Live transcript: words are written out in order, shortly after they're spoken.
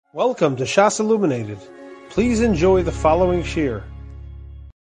Welcome to Shas Illuminated. Please enjoy the following shir.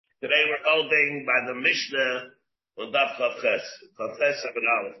 Today we're holding by the Mishnah on Daf Chavches 7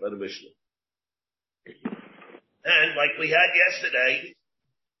 Aleph by the Mishnah. And like we had yesterday,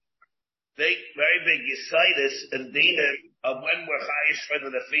 very big yesaitis and dinim of when we're chayish for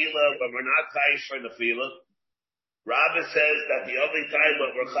the nefila, when we're not chayish for the nefila. Rabbi says that the only time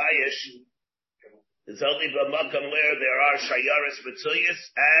when we're chayish is only b'makam where there are shayaris mitzuyas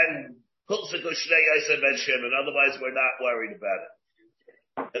and kulsiku shnei yosef ben Shimon. Otherwise, we're not worried about it.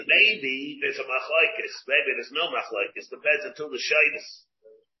 And maybe there's a machlokes. Maybe there's no machlokes. Depends until the shaynis.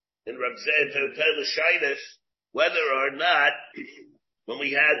 In Reb Zeira, until the shaynis, whether or not when we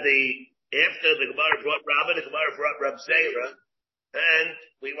had after the Gemara brought Rabbi, the Gemara brought Reb Zeira, and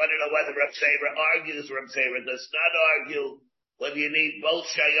we want to know whether Reb Zeira argues. Reb Zeira does not argue whether you need both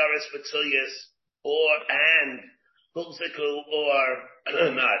shayaris mitzuyas and kulsiku or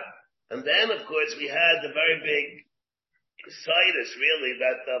not. And then, of course, we had the very big citus, really,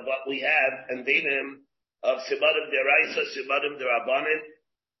 that what we have, and dinim of simadim deraisa, simadim derabanan,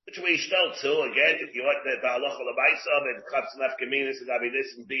 which we still to, again, if you want the halacha l'maisa, and chatz nafkaminis, agabi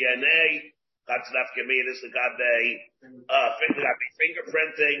this and DNA, chatz nafkaminis, agabi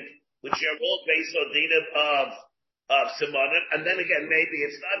fingerprinting, which are all based on dinim of simanim, and then again, maybe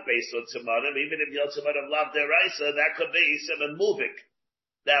it's not based on simanim, even if you have simanim lav deraisa, that could be siman muvik.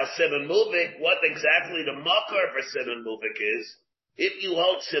 Now, siman muvik, what exactly the makar for siman muvik is, if you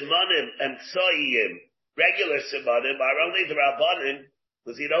hold simanim and tsoyim, regular simanim, are only the rabbanim,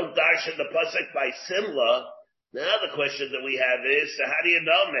 because you don't darshan the pasuk by simla. Now the question that we have is, so how do you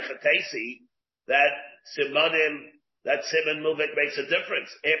know, mechatesi, that siman muvik makes a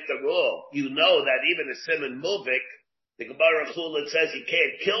difference? After all, you know that even a siman muvik, the Gemara Chulin says you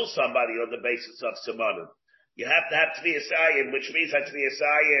can't kill somebody on the basis of simanim. You have to be a sayin, which means that to be a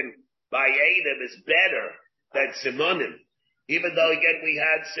sayin by Adam is better than simanim. Even though again we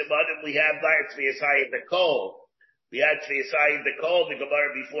had simanim, we have to be a sayin the kol. We had to be a sayin the kol, the Gemara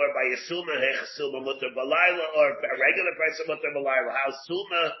before by Yasuma, Hechasuma mutter balayla, or a regular person mutter balayla. How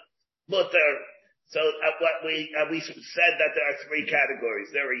suma mutter? So we said that there are three categories.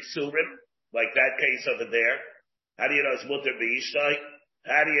 There are isurim, like that case over there. How do you know it's mutter b'ishtay?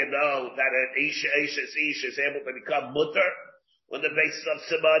 How do you know that an isha is able to become mutter on the basis of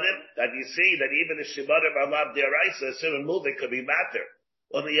simanim? That you see that even if simanim are lav deraisa, siman moving could be matter.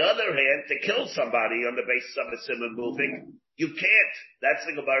 On the other hand, to kill somebody on the basis of a siman moving, you can't. That's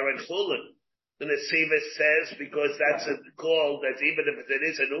the Gemara in Chulin. The Nesivis says because that's a call that even if it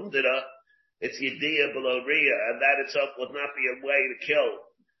is an umdira, it's yediyah below riyah, and that itself would not be a way to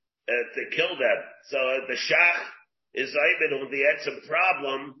kill them. So the shach is even with the etzem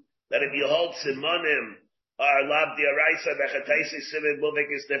problem that if you hold simanim or lav diaraisa mechatesi siman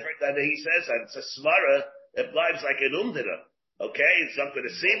muvik is different than he says, and it's a smara, it lives like an umdira. Okay, it's not going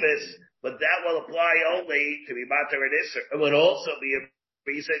to see this, but that will apply only to be matar and isser. It would also be a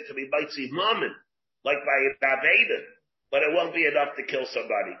reason to be mitzi mammon, like by Aveda, but it won't be enough to kill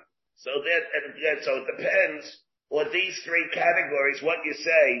somebody. So it depends on these three categories, what you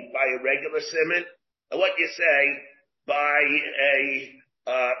say by a regular siman, and what you say by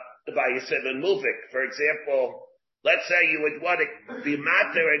a siman muvik. For example, let's say you would want to be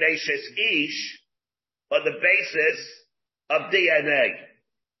mater and ashes ish on the basis of DNA.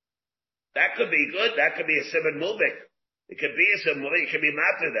 That could be good. That could be a siman muvik. It could be a siman muvik. It could be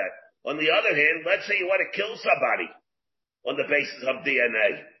mater that. On the other hand, let's say you want to kill somebody on the basis of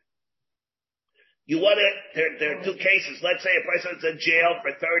DNA. There are two cases. Let's say a person's in jail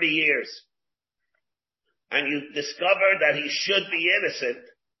for 30 years. And you discover that he should be innocent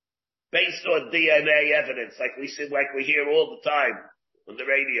based on DNA evidence, like we hear all the time on the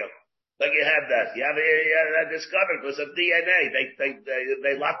radio. Like you have that. You have that discovered because of DNA.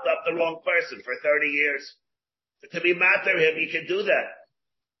 They locked up the wrong person for 30 years. To be matter him, you can do that.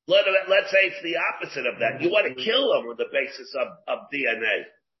 Let's say it's the opposite of that. You want to kill him on the basis of DNA.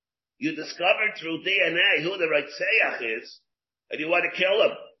 You discovered through DNA who the right seyach is, and you want to kill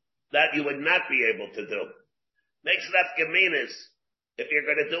him. That you would not be able to do. Makes nafkaminas. If you're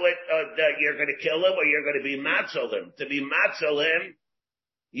going to do it, you're going to kill him or you're going to be matzal him. To be matzal him,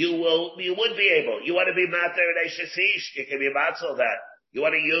 you would be able. You want to be matzal and eshesish, you can be matzal that. You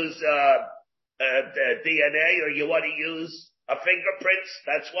want to use, DNA or you want to use a fingerprints,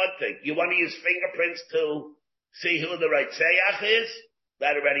 that's one thing. You want to use fingerprints to see who the right seyach is,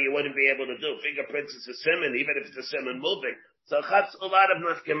 that already you wouldn't be able to do. Fingerprints is a siman, even if it's a siman moving. So that's a lot of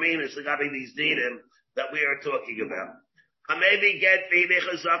nafkaminas regarding these dinim that we are talking about. Maybe get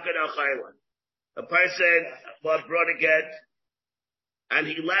a person brought a get, and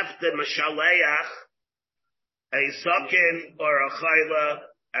he left the Mashaleach, a Zaken or a Chayla,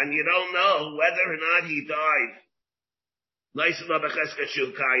 and you don't know whether or not he died.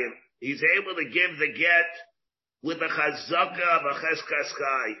 He's able to give the get with the Chazaka of a Cheskas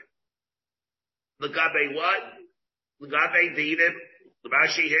Chai. The Gabe what? The Gabe Dinim. The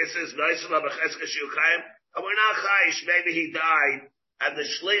Rashi here says, and we're not chayish, maybe he died, and the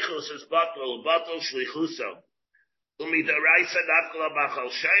shlichus is batul shlichuso. Umidaraisa nafkala bachal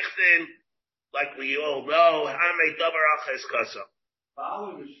sheichtin, like we all know, hamei davar aches kasa.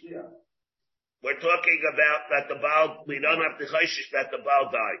 We're talking about that the Baal, we don't have to chayish that the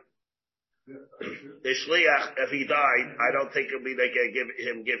Baal died. The shliach, if he died, I don't think it'll be they give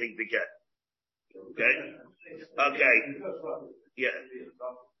him giving the get. Okay. Yeah.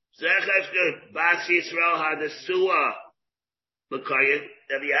 So that's good. Bas Yisrael had a suah, the kohen.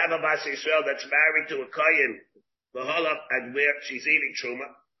 If you have a Bas Yisrael that's married to a kohen, the halach and where she's eating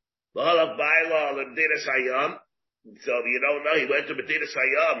truma, the halach baila al Medinas Hayam. So you don't know, he went to Medinas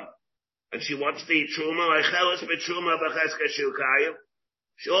Hayam, and she wants to eat truma. Eichelas betruma b'cheskas shukayim.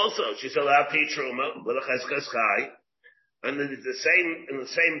 She's allowed to eat truma with a cheskas chai. And in the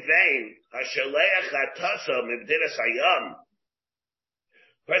same vein, Hashaleach Hatasa Medinas Hayam.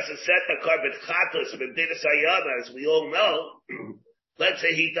 Person set the carbon chatos Medinas Hayam, as we all know. Let's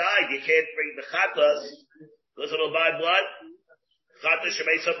say he died, you can't bring the chatos because it'll buy blood. Chatos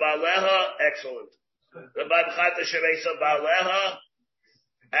shemesa ba'aleha, excellent. The buy chatos shemesa ba'aleha,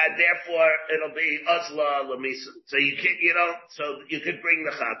 and therefore it'll be azla lamisa. So you can bring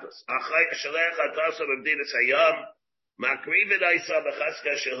the chatos. Hashaleach Hatasa Medinas Hayam. Makrivid Isa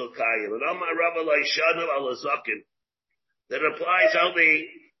b'chaska shehukayim. And Omar Rabbi Leishanu al Zakin. That applies only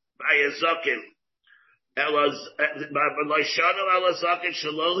by a Zakin. Leishanu al Zakin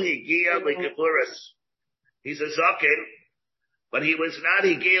shelo higia l'gevuris. He's a Zakin, but he was not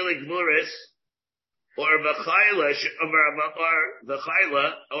higia l'gevuris, or v'chayla, or the chayla,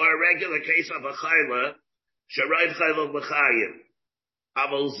 or a regular case of a chayla, sharayv chayla b'chayim.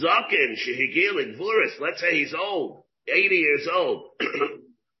 Aval Zakin shehigia l'gevuris. Let's say he's old. 80 years old.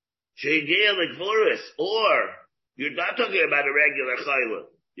 Or you're not talking about a regular chayla.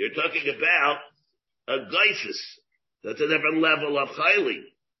 You're talking about a geisis. That's a different level of chayli.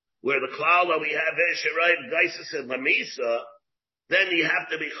 Where the klal that we have is shirayim geisis and lamisa, then you have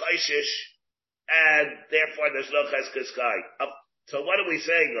to be chayshish, and therefore there's no cheskes kai. So what are we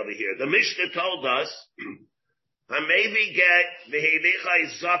saying over here? The Mishnah told us, maybe get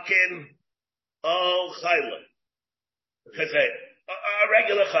v'heidichai zakin o chayla. A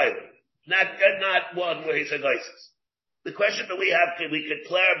regular chayla, not one where he's a geisis. The question that we could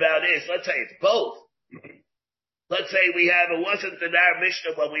clear about is, let's say it's both. Let's say it wasn't in our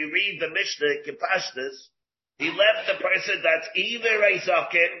Mishnah, when we read the Mishnah, Kipashtas, he left the person that's either a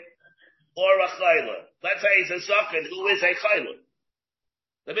zaken or a chayla. Let's say he's a zaken who is a chayla.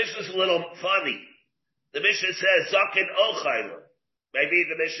 The Mishnah's a little funny. The Mishnah says zaken o chayla. Maybe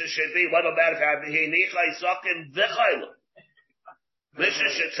the Mishnah should be, what about if he nichai zaken v'chayla?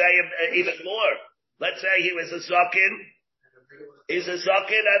 Mishnah should say even more. Let's say he was a zaken. He's a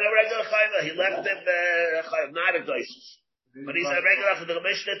zaken and a regular chayla. He left him not a geisus, but he's a regular. The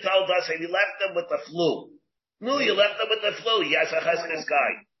Mishnah told us he left him with the flu. No, you left him with the flu. He has a cheskes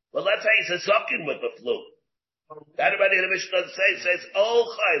guy. Well, let's say he's a zaken with the flu. Everybody in the Mishnah says oh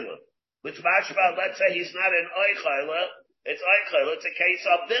chayla, which mashma. Let's say he's not an oy chayla. It's oy chayla. It's a case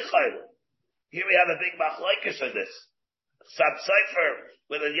of the chayla. Here we have a big machlokes in this. Sab Sefer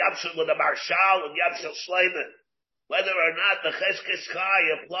with a Marshal and Yamshel Shleiman, whether or not the Cheskes Chai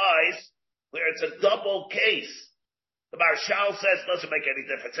applies, where it's a double case. The Marshal says doesn't make any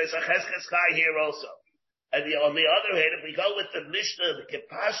difference. There's a Cheskes Chai here also. And on the other hand, if we go with the Mishnah, the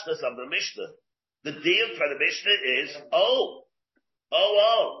Kipashtas of the Mishnah, the deal for the Mishnah is, we're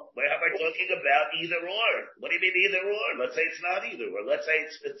talking about either or. What do you mean either or? Let's say it's not either or. Let's say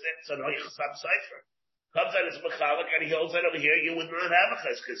it's an Sab Sefer. Comes out as Mechalik and he holds that over here, you would not have a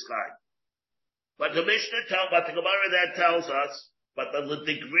Cheskes Chai. But the Mishnah but the Gemara that tells us, but the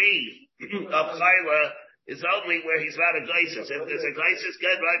degree of Chayla is only where he's not a geisus. If there's a geisus,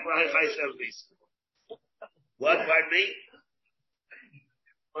 get right by Chayshevlis. What, pardon me?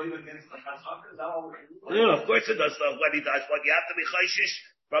 No, of course it does stuff when he does, but you have to be chayshish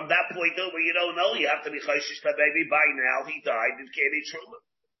from that point on where you don't know, you have to be chayshish that maybe by now he died and can't eat truma.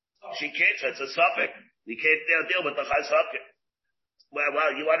 She can't, so it's a suffix. You can't deal with the chazaka. Well,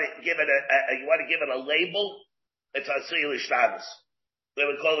 you want to give it a label? It's asiyul ishtanis. They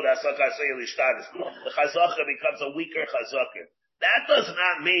would call it asiyul ishtanis. The chazaka becomes a weaker chazaka. That does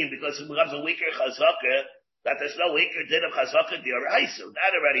not mean because it becomes a weaker chazaka that there's no Iker din of Chazaka D'Oraisa.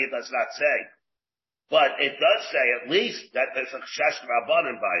 That already it does not say. But it does say at least that there's a Chash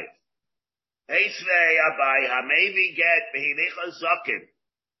Rabbanan by it. Eisvei Abai HaMevi Get Behinicha Zakin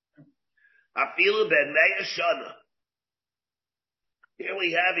Afilu Ben Meya Shana. Here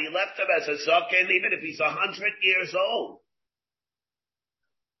we have, he left him as a Zakin even if he's 100 years old.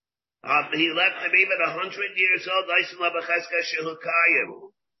 He left him even 100 years old.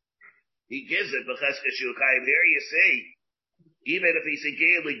 He gives it b'cheska shehukayim. Here you see, even if he's a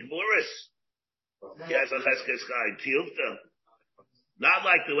geilig muris, he has a cheskas kaim tilta. Not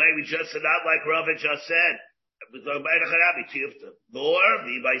like the way we just said, not like Rava just said. We're talking about a charabi tilta. Nor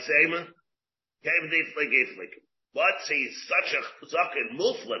the by sema came diflik iflik. But he's such a zaken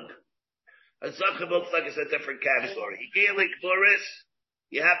muflik. A zaken muflik is a different category. He geilig muris.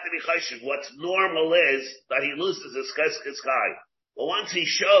 You have to be chayshif. What's normal is that he loses his cheskes kai. But once he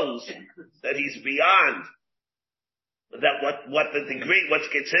shows that he's beyond that, what the degree, what's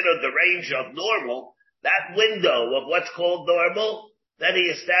considered the range of normal, that window of what's called normal, then he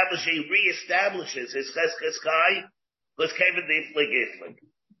reestablishes his cheskes kai, because Kevin the iflig.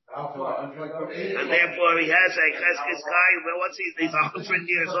 And therefore he has a cheskes kai. Well, once he's 100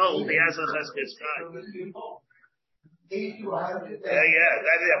 years old, he has a cheskes kai. But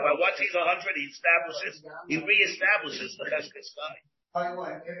once he's 100, he reestablishes the Cheskes Kai.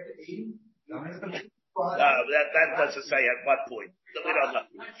 That doesn't say at what point. We don't know.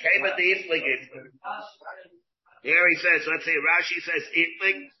 Came at the Iflig. Here he says, let's say Rashi says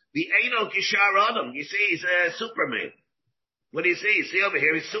Iflig, the Eino Kishar Adam. You see, he's a Superman. What do you see? You see over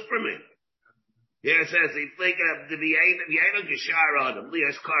here, he's Superman. Here it says Iflig, the Eino Kishar Adam.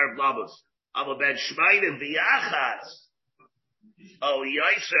 Lias Kar Blabos. Aber ben Shmeinim v'yachas. Oh,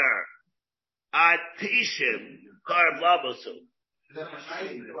 Yaiser. Atishim. Karb labosu.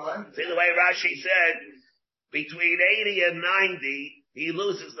 See the way Rashi said, between 80 and 90, he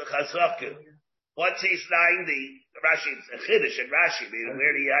loses the chazaka. Once he's 90, Rashi, it's a chiddush in Rashi,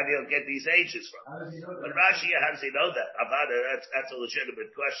 where do you get these ages from? But Rashi, how does he know that? That's a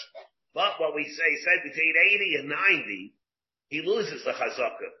legitimate question. But what we said between 80 and 90, he loses the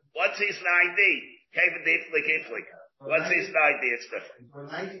chazaka. Once he's 90, Kevin Iflik. Once he's 90, it's different. From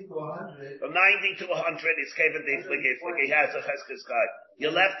 90 to 100, it's Kevin Iflik. He has a cheskes guy.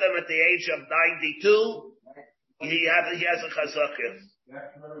 You left him at the age of 92, he has a chazaka.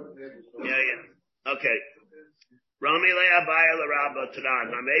 Yeah. Okay. Rami le'abaya l'rabba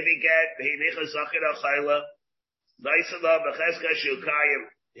tanan. Maybe get v'hinicha zakir al-chayla. Naisala b'cheska shukayim.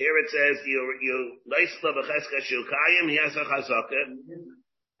 Here it says, you naisala b'cheska shukayim, he has a chazaka.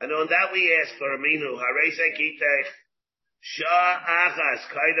 And on that we ask for Aminu, Harese Kitech, Shah Achas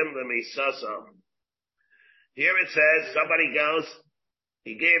Kaidam Lemisasa. Here it says, somebody goes,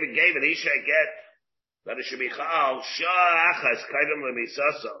 he gave it, he should get, that it should be Chal, Shah Achas Kaidam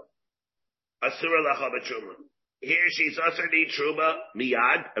Lemisasa. Asura Lacha B'Truma. Here she's Asur Ni Truma,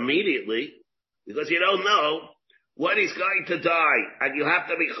 Miyad, immediately, because you don't know when he's going to die, and you have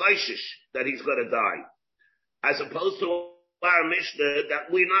to be Chayshish that he's going to die. As opposed to our Mishnah,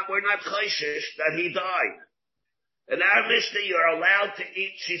 that we're not chayshish that he died. In our Mishnah, you're allowed to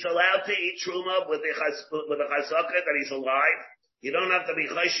eat, she's allowed to eat truma with the chazaka that he's alive. You don't have to be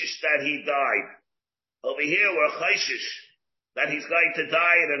chayshish that he died. Over here, we're chayshish that he's going to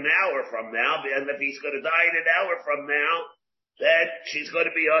die in an hour from now, and if he's going to die in an hour from now, then she's going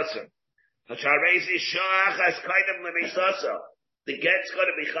to be usher. The get's going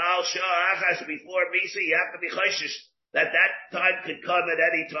to be chal sha'achas before Misa, you have to be chayshish that time could come at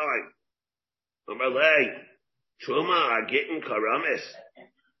any time. Amalei, Truma, Gittin, Karamis.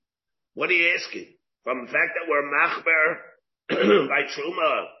 What are you asking? From the fact that we're machber by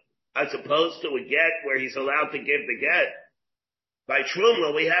Truma, as opposed to a get where he's allowed to give the get. By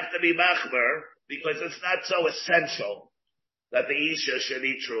Truma, we have to be machber because it's not so essential that the Isha should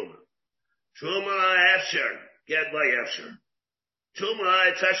eat Truma. Truma, Efsher, get by Efsher. Truma,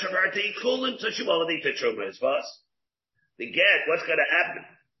 it's Esher to eat Kulin, so she won't eat the Truma, his boss. The get, what's going to happen?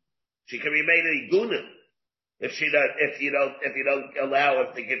 She can be made a iguna if you don't allow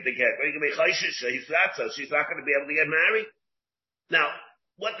her to give the get. But you can be chayshish, she's not going to be able to get married. Now,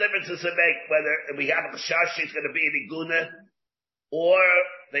 what difference does it make whether we have a chash she's going to be an iguna or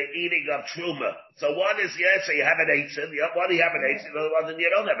the eating of truma? So one is yes, so you have an eitzah. One you have an eitzah, the other one you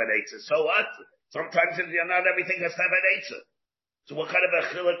don't have an eitzah. So what? Sometimes not everything has to have an eitzah. So what kind of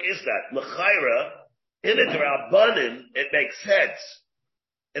a chiluk is that? L'chaira, in a Drabanan, it makes sense.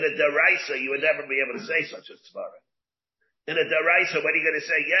 In a Daraisa, you would never be able to say such a svara. In a Daraisa, what are you going to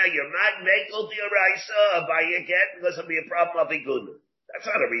say? Yeah, you're not makel Daraisa by your get because it'll be a problem of Iguna. That's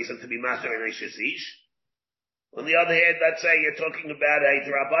not a reason to be master in Eishes Ish. On the other hand, let's say you're talking about a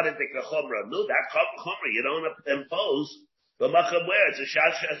Drabanan Chumrah. No, that Chumrah, you don't impose the Macham where it's a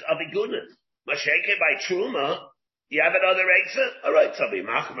Shashas Avigunan. Masheke by Truma, you have another Reitzah? Alright, so be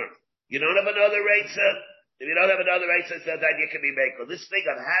Machmer. You don't have another Reitzah? If you don't have another Reitzah, so then you can be Mekel. This thing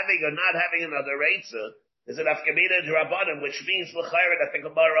of having or not having another Reitzah is an Afkamina Drabanan, which means L'chayra that the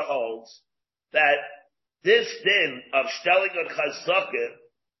Gemara holds that this din of Shtelling on Chazakah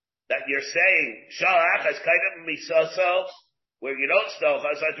that you're saying, Sha'ach has kind of misaso, where you don't sell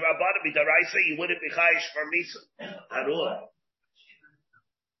Chazak Drabanan B'daraisa, you wouldn't be chayish for misa at all.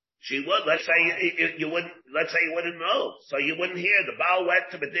 She would. Let's say you wouldn't. Let's say you wouldn't know, so you wouldn't hear. The Baal went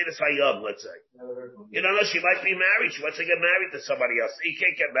to Medinas Hayom. Let's say you don't know. She might be married. She wants to get married to somebody else. He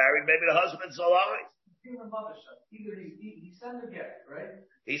can't get married. Maybe the husband's alive. Either he sent the get, right?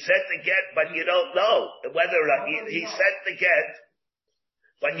 He sent the get, but you don't know whether he sent the get,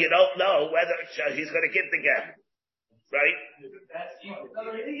 but you don't know whether he's going to get the get, right? That's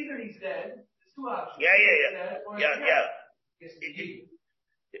either he's dead. There's two options. Yeah.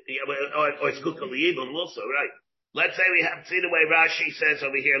 Or it's Kukaliibum also, right? Let's say we have, see the way Rashi says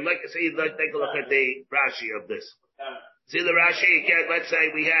over here. Take a look at the Rashi of this. See the Rashi again. Let's say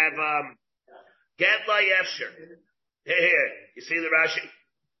we have, get la yefsher. Here. You see the Rashi?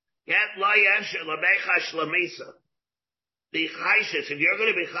 Get la yefsher lamechash lamisa. The chayshes, if you're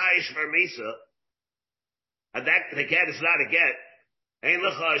going to be chayish for misa, and that, the get is not a get. Ein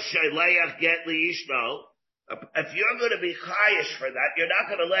lecha shayleach get li yishmo. If you're going to be chayish for that, you're not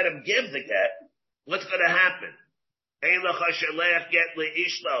going to let him give the get. What's going to happen? Ein lecha shayleach get li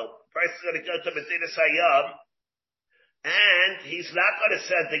yishmo. Person's going to go to Medinas Hayom, and he's not going to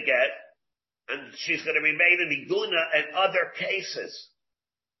send the get, and she's going to remain in Iguna and other cases.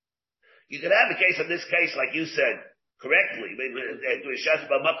 You could have a case in this case, like you said, correctly,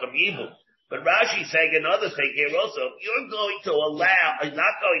 but Rashi's saying another thing here also. You're not going to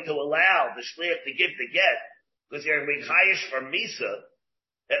allow the shliach to give the get because you're being chayish for misa.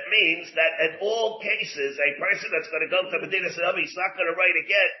 That means that in all cases, a person that's going to go to Medinas Hayom, he's not going to write a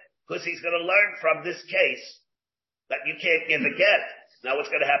get because he's going to learn from this case that you can't give a get. Now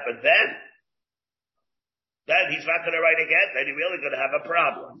what's going to happen then? Then he's not going to write a get. Then you're really going to have a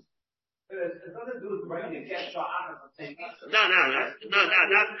problem. It's nothing to do with writing a get sha'ach or something. No, not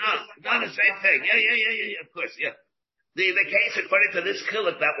the same thing. Yeah, of course, yeah. The case according to this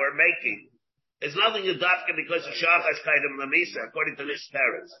chiluk that we're making is nothing to dafka because of shachas kaidim lamisa, according to this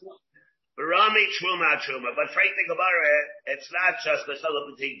parents. Rami truma, but frankly, Gemara, it's not just the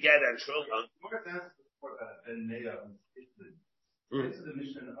chiluk between get and truma. It's the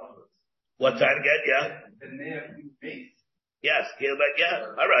mission of others. What's that again? Yeah. Yes,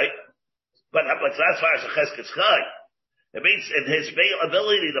 all right. But that's as far as a cheskes chai. It means in his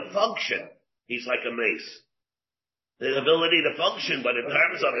ability to function, he's like a mace. The ability to function, but in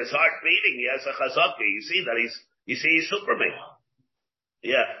terms of his heart beating, he has a chazaka. You see that he's Superman.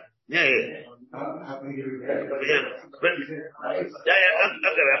 Yeah. Okay. But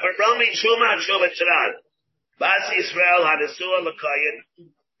Rami Shuma Tzran. Bas Yisrael had a suah l'kayin.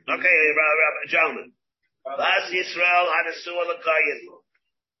 Okay, gentlemen. Bas Yisrael had a suah l'kayin.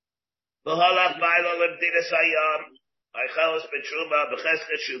 V'holach b'aylo l'mdinas hayam. Aychelos b'truma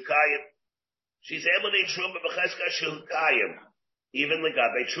b'cheska shukayim. She's able to eat truma b'cheska shukayim. Even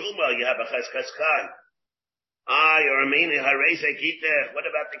l'gabe truma, you have a cheskas kai. Or meaning hareze gittin. What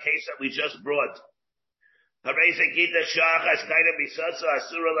about the case that we just brought? Hareze gittin shachas kaida bisatsa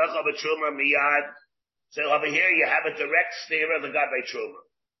asura lecha b'truma miyad. So over here you have a direct steer of the gabe truma.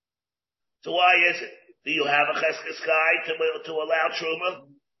 So why is it? Do you have a cheskas kai to allow truma?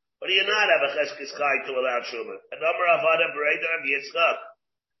 Or do you not have a cheskes kai to allow truma? A number of other Bereidar Yitzchak.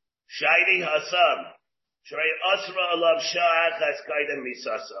 Shaini Hasam. Shrei Asra Alav Sha'ach Haskaidem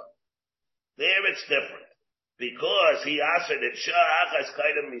Misasa. There it's different. Because he asked it, Sha'ach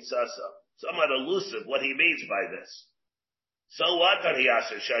Haskaidem Misasa. Somewhat elusive what he means by this. So what that he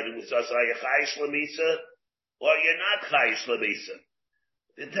asked it, Shaini Misasa? Are you Chayish Lamisa? Or you're not Chayish Lamisa?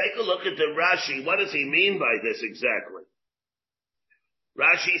 Then take a look at the Rashi. What does he mean by this exactly?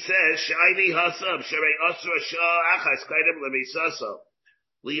 Rashi says, Shaini Hasam, Sherei Asra Shah Achas Kaidem Lemisasa.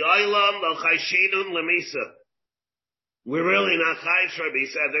 Li'aylam L'chayshinun Lemisa. We're really not chayish for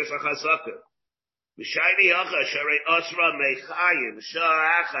Misa, there's a chazaka. Mishaini Achas, Sherei Asra Mechayim,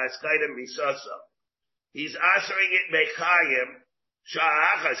 Shah Achas Kaidem Misasa. He's answering it Mechayim,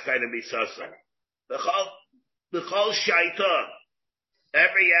 Shah Achas Kaidem Misasa. The whole shaita,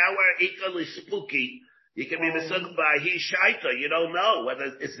 every hour equally spooky. You can be misunderstood by he shaita. You don't know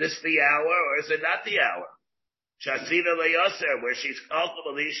whether is this the hour or is it not the hour. Shasida le'yaser, where she's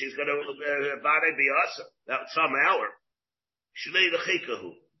ultimately, she's gonna, bade be yaser. That's some hour. Shlei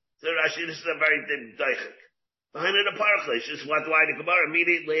l'chikahu. So Rashi, this is a very dim daichik. Behind it a parachle, just why the Gemara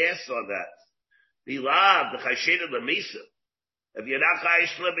immediately asks on that. Bilab, the chayshina l'misa. If you're not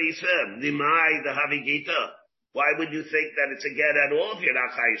chayish l'misa, nimai the havigita. Why would you think that it's a get at all if you're not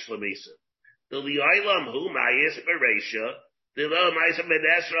chayish l'misa? The li'aylam hu ma'yis bereisha, the lo ma'yis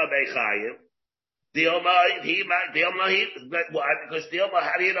menesra bechayim. The Oma, why? Because the Oma,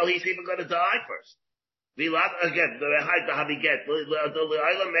 how do you know he's even going to die first? Again, the haviget,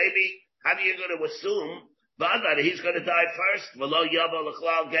 maybe, how do you going to assume that he's going to die first? Maybe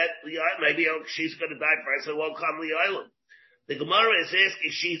she's going to die first, it won't come the The Gemara is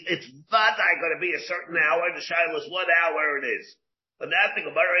asking, it's vadai going to be a certain hour, the Shiloh is what hour it is. But that the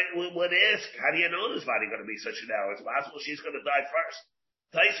Gemara would ask, how do you know this vadai going to be such an hour? It's possible she's going to die first.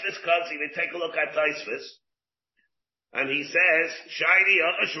 Taisvis comes, we take a look at Taisvis, and he says, Shiny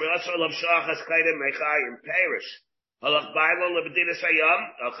Achash Rasal of Shachas Kaidim Mechayim Perish. Halach Bailo Lebedina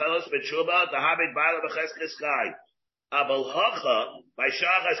Sayam, Alchelos Betruba, the Habit Bailo Becheskes Kai. Abel Hacha, by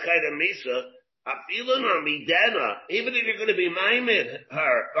Shachas Kaidim Misa, Afilun or Midena, even if you're going to be Maimed,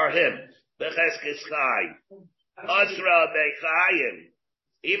 her, or him, Becheskes Kai. Asra Mechayim.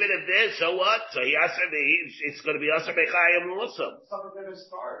 Even if there's, so what? So he has to be, it's going to be Asr Bechayim also. Someone's going to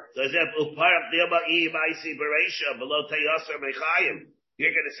start. So as if, below Tayasr Bechayim.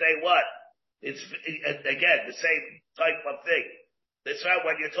 You're going to say what? It's, again, the same type of thing. That's right,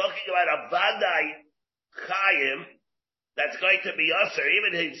 when you're talking about a Vadai Chayim, that's going to be Asr,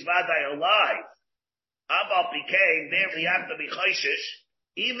 even his Vadai alive. Abal became, therefore you have to be Chayshish,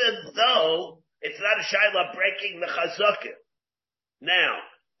 even though it's not a Shaila breaking the Chazakah. Now,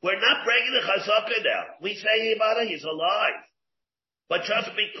 we're not breaking the chazaka now. We say about it, he's alive. But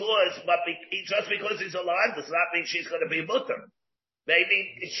just because he's alive does not mean she's going to be mutter.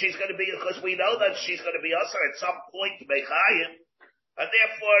 Maybe she's going to be, because we know that she's going to be usher at some point to Mechayim. And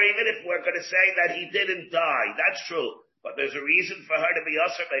therefore, even if we're going to say that he didn't die, that's true. But there's a reason for her to be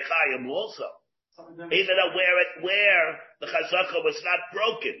usher Mechayim also. Even though where the chazaka was not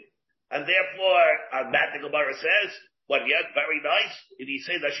broken. And therefore, that the Gemara says, well, yeah, very nice. If you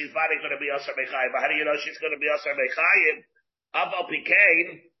say that she's not going to be Asar Mechayim, but how do you know she's going to be Asar Mechayim? Aval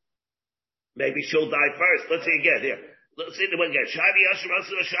Pikain, maybe she'll die first. Let's see again here. Let's see the one again. Shadi Asar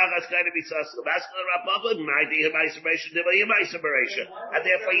Masu Shachas going to be Sasla. Vascular Rabbavan, Mighty Himaisaberation, Divayimaisaberation. And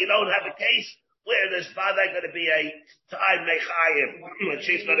therefore you don't have a case where there's father going to be a time Mechayim, and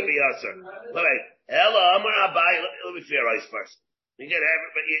she's going to be Asar. Alright. Hello, Amar Abai. Let me theorize first. You get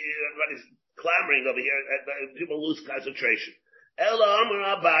everybody's clamoring over here, people lose concentration. Ela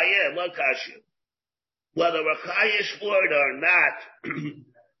Amar Abaye, Lokashia. Whether we're chayish for it or not,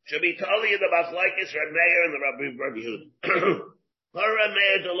 should be totally in the Machlokes Rabbi Meir and the Rabbi Yehuda. Har Rabbi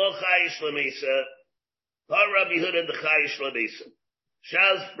Meir the lo chayish lemisa, Har Rabbi Yehuda the chayish lemisa.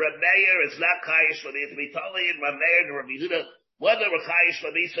 Shaz Rabbi Meir is not chayish lemisa. To be totally in Rabbi Meir and Rabbi Yehuda, whether we're chayish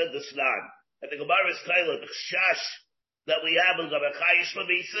lemisa, the snan. And the Gemara is telling the chash that we have is of a chayish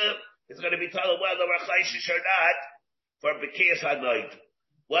lemisa. It's going to be told whether we're chayshish or not for Bekiyas HaNoid.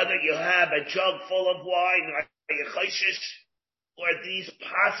 Whether you have a jug full of wine, are you chayshish, or these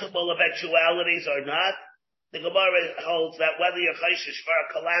possible eventualities or not. The Gemara holds that whether you're chayshish for a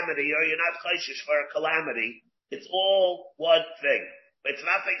calamity or you're not chayshish for a calamity, it's all one thing. It's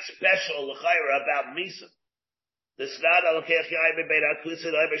nothing special, l'chayra, about Misa. The Snad al-Kech Yaim Bein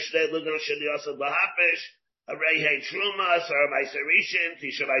HaKusid Oiber Shnei Lugan Sheni Yosef Lahapish, a Rehei Trumas, or a Meiser Rishon,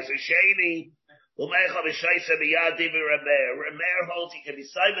 Tisha Meiser Sheni, Umecha B'Shaisa B'Yad Divi Rameir. Rameir holds he can be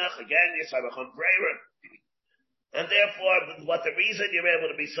Saimach, again, Yisayimach on Breira. And therefore, what the reason you're able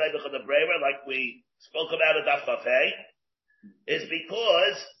to be Saimach on the Breira, like we spoke about at Daf Kafei, is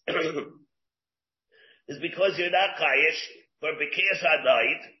because you're not Chayish for B'Kiyas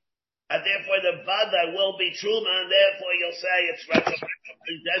HaNayit, and therefore the Vada will be Truma, and therefore you'll say it's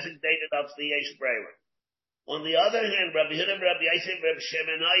designated of the Yesh Breira. On the other hand, Rabbi Yehuda, Rabbi Yosef, Rabbi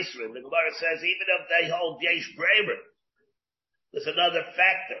Shimon Eisrin, the Gemara says even if they hold Yesh Bremer, there's another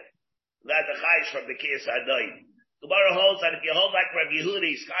factor that the Chayish from the Kiyas HaNayim. The Gemara holds that if you hold like Rabbi Yehuda,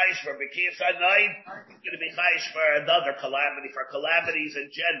 he's Chayish from the Kiyas HaNayim, he's going to be Chayish for another calamity, for calamities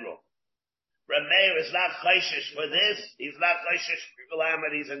in general. Rabbi Meir is not Chayish for this, he's not Chayish for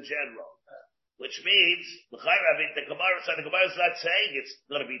calamities in general. Which means, the Gemara is not saying it's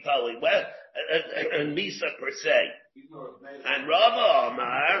going to be totally well, and Misa per se. And Rava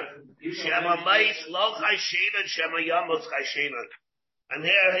Amar, Shema Mais Lo Chayshina, Shema Yamos Chayshina. And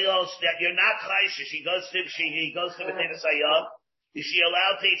here he holds that you're not Chayshish. He goes to the Sayam. Is she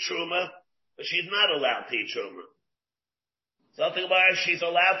allowed to eat Truma? but she's not allowed to eat truma. Something about she's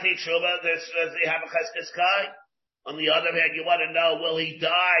allowed to eat truma, does he have a cheskes kai? On the other hand, you want to know, will he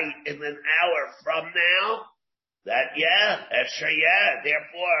die in an hour from now? That, yeah, extra, yeah.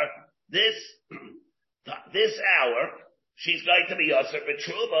 Therefore, this hour, she's going to be Yosef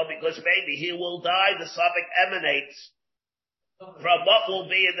B'Truma because maybe he will die. The suffix emanates from what will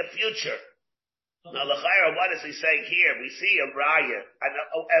be in the future. Now, l'chayra, what is he saying here? We see a raya.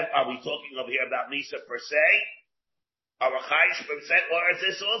 Are we talking over here about Misa per se? Or is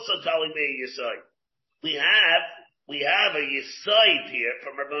this also telling me a Yisoid? We have a Yisoid here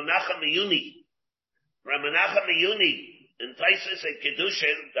from Rabbi Menachem Miyuni. Rabbi Menachem Miyuni in Taisus and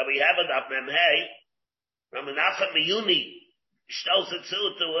Kedushin that we have in Daf Mem Hey. Rabbi Menachem Miyuni tells it to,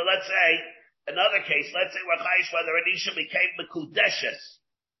 let's say, another case. Let's say whether an Isha became Mekudeshes.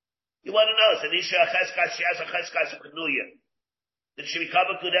 You want to know, is an Isha a Cheskas, she has a Cheskas P'nuya. Did she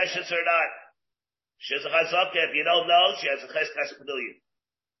become a Kudeshes or not? She has a Chazaka. If you don't know, she has a Cheskas P'nuya.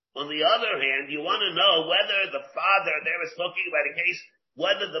 On the other hand, you want to know whether the father, there is talking about a case,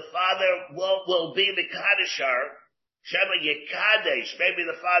 whether the father will be Mekadeshar, Shema Yekadesh, maybe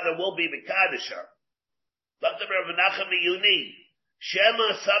the father will be Mekadeshar. Dr. Rabbi Menachem Miyuni,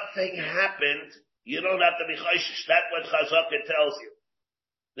 Shema, something happened, you don't have to be chayshish. That's what Chazaka tells you.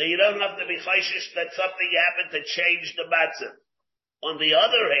 Now you don't have to be chayshish that something happened to change the matzah. On the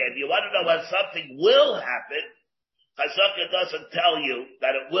other hand, you want to know when something will happen, Chazaka doesn't tell you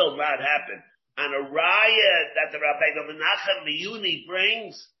that it will not happen. And a raya that the Rabbi Menachem Miyuni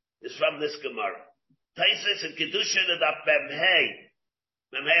brings is from this Gemara. Taisus and Kedushin and Mem Hey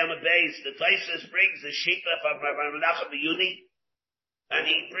on the base, the Taisus brings the Shita from Rabbi Menachem Miyuni, and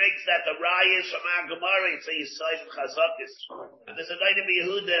he brings that the raya is from our Gemara. It's a Yisai of Chazakis. And there's a guy to be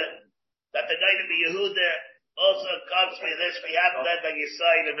Yehuda, that the guy to be Yehuda also comes with this. We have that the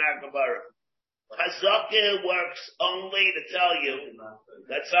Yisai in our Gemara. Chazakah works only to tell you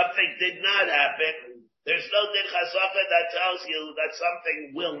that something did not happen. There's no din Chazakah that tells you that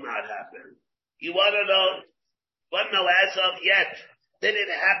something will not happen. You want to know as of yet, did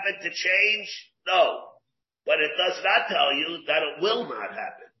it happen to change? No. But it does not tell you that it will not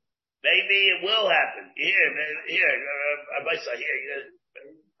happen. Maybe it will happen.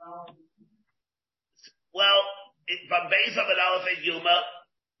 Well, from base of an elephant Yuma,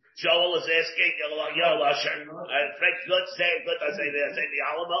 Joel is asking, good, say the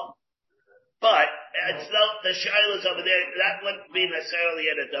Alamo. But, it's not, the Shiloh's over there, that wouldn't be necessarily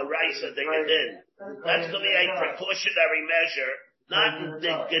in a deraisa thing in. That's going to be a precautionary measure, not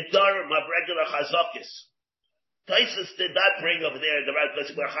the Gedarim of regular Chazokis. Taisus did not bring over there the right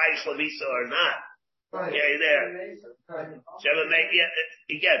because we're Chayish Lamisa or not. Right. Yeah, there.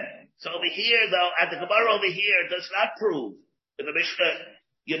 Again, so over here though, at the Gemara over here does not prove in the Mishnah.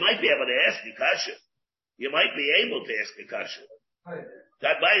 You might be able to ask the kasha. You might be able to ask the kasha. Right.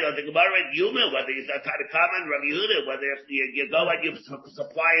 That might, on the Gemara in Yuma, whether he's not kind of common, Rabbi Yehuda, whether if you go and you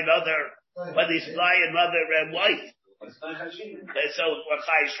supply another, whether you supply another wife. And so, what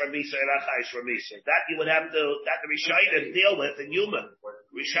chayish from Misa and not chayish from Misa. That you would have to, that the Rishayim deal with in Yuma.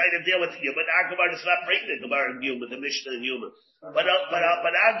 Rishayim deal with in Yuma. Our Gemara does not bring the Gemara in Yuma, the Mishnah in Yuma. But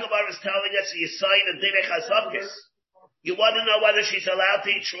our Gemara is telling us you sign a Dinei Chazakis. You want to know whether she's allowed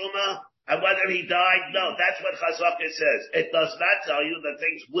to eat Truma and whether he died? No, that's what Chazakis says. It does not tell you that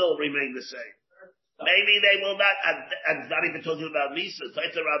things will remain the same. Maybe they will not, and it's not even talking about Misa.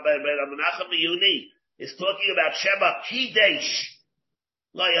 Taita Rabbi Menachem Miyuni is talking about Shema Kidesh.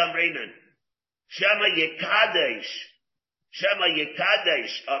 Lo Yamrinan. Shema Yekadesh. Shema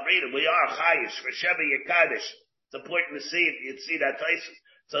Yekadesh. Amrinan. We are Chayish for Shema Yekadesh. It's important to see if you'd see that Taisus.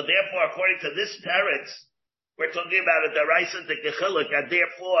 So therefore, according to this teretz, we're talking about a deraisa to Gechilik, and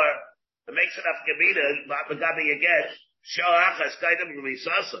therefore, it makes it up Gemina, Magabi again. Shoachas Kaidim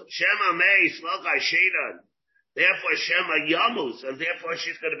Misasa. Shema Mei Smokai Shainan. Therefore, Shema Yamus, and therefore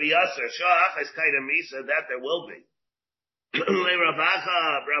she's going to be Yasser. Shoachas Kaidim Misa, that there will be. Le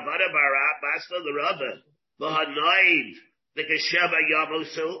Ravacha, Ravada Barat, Basta the Rabba, Bahanoid, the Shema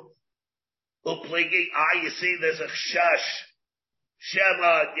Yamusu, Upligi, you see there's a Shash.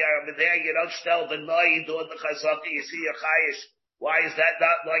 Shema, there you don't tell the Noid doing the Chazaki, you see your Chayish. Why is that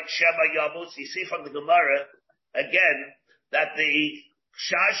not like Shema Yamus? You see from the Gemara, again, that the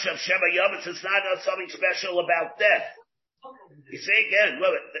Shash of Shema Yamus is not something special about death. You see again,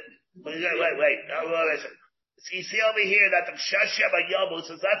 wait. You see over here that the Shash Shema Yamus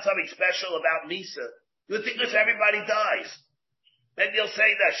is not something special about Misa. You think because everybody dies. Then you'll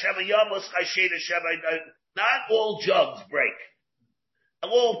say that Shema Yamus, Chashida Shema, not all jugs break.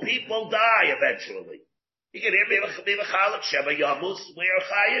 All people die eventually. You can hear me, Shema Yamus, we are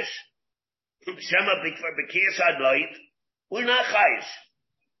Chayish. Shema for Bekiyas Hanoid, we're not chayish.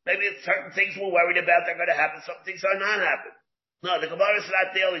 Maybe it's certain things we're worried about that are going to happen, some things are not happening. No, the Gemara is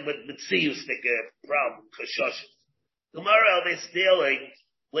not dealing with tziyustik problem, chashoshes. Gemara is dealing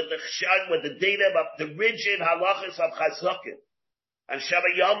with the data of the rigid halachas of chazukim. And Shema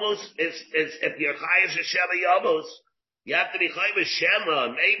Yamus is if you're chayish of Shema Yamus, you have to be chayish with Shema,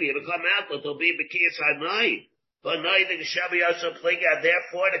 maybe it'll come out, but it'll be Bekiyas Hanoid. But no, the Shema Yosef Pliga,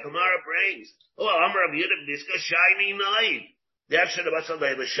 therefore the Gemara brings, Amar of Yudim, this goes shiny night. There should have also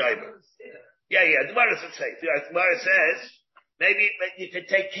labeled Shaiba. Yeah, the Gemara doesn't say. The Gemara says, maybe you could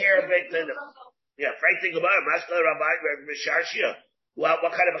take care of it. Frank think about it. Master Rabbi Misharshia. Well,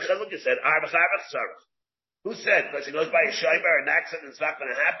 what kind of a chiluk is that? Who said? Because he goes by a Shaiba or an accident, it's not going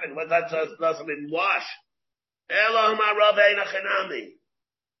to happen. What that doesn't mean wash. Elohim Arava Einachanami.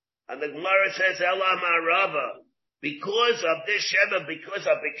 And the Gemara says, Elohim Arava. Because of this Shema, because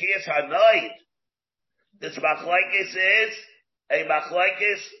of Bekiyas Hanoid, this machlekes is a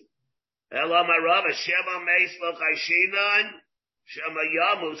machlekes. Elam Arava Shema Meis L'Chayshinan Shema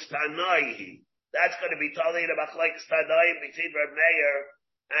Yamus Tanaihi. That's going to be totally the machlekes Tanai between Reb Meir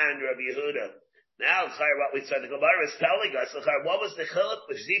and Reb Yehuda. Now, what we said, the Gemara is telling us, what was the chiluk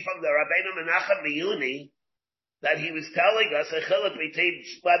we see from the Rabbeinu Menachem Miyuni, that he was telling us a chiluk between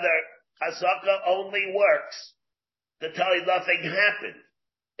whether Chazaka only works to tell you nothing happened.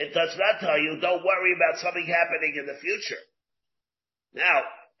 It does not tell you, don't worry about something happening in the future. Now,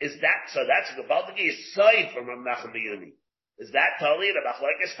 is that, so that's a Gabaltiki aside from Menachem Miyuni. Is that totally the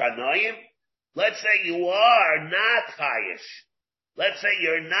machlekes Tanoim? Let's say you are not chayish. Let's say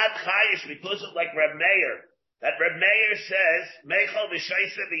you're not chayish because of like Reb Meir. That Reb Meir says, Meichel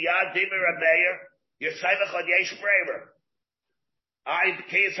v'shaisa v'yad dima Reb Meir, you're saivach on yesh braver.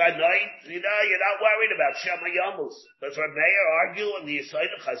 Bekiyas Hanoid, you're not worried about Shema Yamus. Does Reb Meir argue on the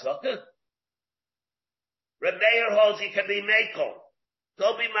Yisayid of Chazakah? Reb Meir holds he can be Mekel.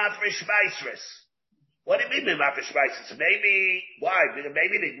 Don't be Mafresh Vaisris. What do you mean Mafresh Vaisris? Maybe, why?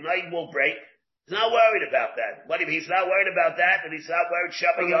 Maybe the night will break. He's not worried about that. What if he's not worried about that, and he's not worried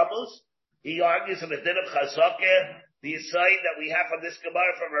Shema Yamus? He argues on the din of Chazakah, the Yisayid that we have from this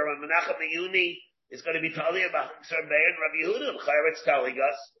Gemara from Rabbi Menachem Miyuni, is going to be telling about Sir Meir and Rabbi Yehuda. It's telling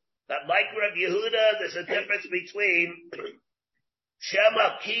us that like Rabbi Yehuda, there's a difference between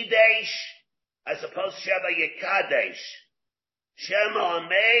Shema Kidesh as opposed to Shema Yekadesh. Shema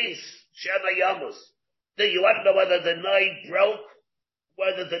Ameis, Shema Yamus. Do you want to know whether the night broke,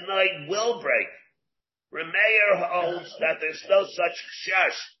 whether the night will break? Rameir holds that there's no such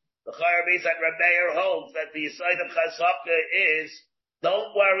shash. The Chayar means that Rameir holds that the side of Chazakah is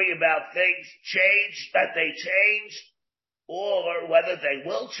don't worry about things that they changed, or whether they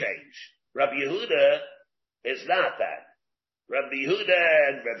will change. Rabbi Yehuda is not that. Rabbi Yehuda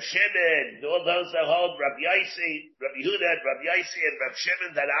and Rabbi Shimon, all those that hold Rabbi Yehuda and Rabbi Yaisi and Rabbi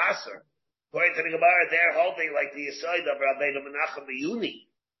Shimon that Aser. According to the Gemara, they're holding like the aside of Rabbeinu Menachem Miyuni,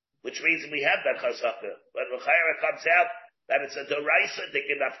 which means we have that Chazakah. But L'chaira comes out that it's a Doraisa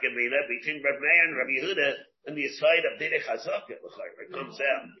Dikinaf Gemina between Rabbi Meir and Rabbi Yehuda and the aside of Didei Chazakah. L'chaira comes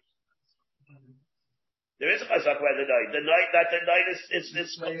out. There is a Chazakah by the night. The night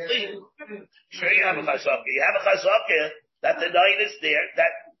is complete. Sure you have a Chazakah. You have a Chazakah that the night is there.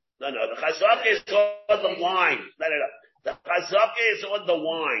 The Chazakah is on the wine. No. The Chazakah is on the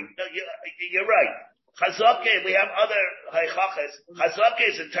wine. No, you're right. Chazakah, we have other Haychachas. Chazakah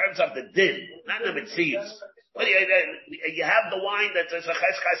is in terms of the din, not the mitzvahs. Well, you have the wine that there's a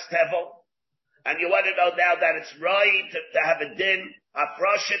cheshkas tevel, and you want to know now that it's right to have a din, a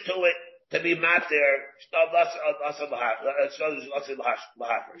frosha to it, to be matir.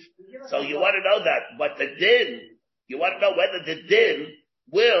 So you want to know that, but the din, you want to know whether the din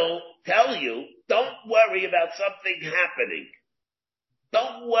will tell you, don't worry about something happening.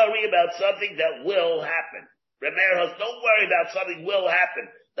 Don't worry about something that will happen. Remeir, don't worry about something will happen.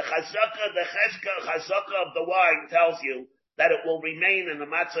 The chazaka, the chazaka of the wine tells you that it will remain in the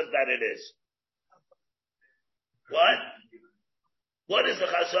matzah that it is. What? What is the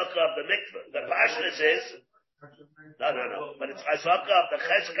chazaka of the mikveh? The pashtus is, no. But it's chazaka of the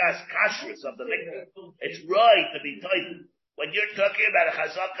cheskas kashrus of the mikveh. It's right to be tightened. When you're talking about a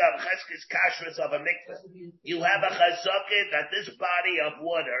chazaka of cheskes kashrus of a mikveh, you have a chazaka that this body of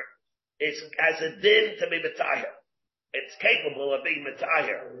water has a din to be mitahir. It's capable of being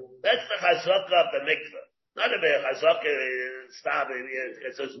mitahir. That's the chazaka of the mikveh. Not a chazaka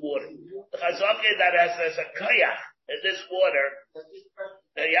it says water. The chazaka that has a koyach in this water.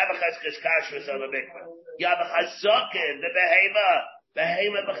 You have a cheskes kashrus of a mikveh. You have a chazaka in the behema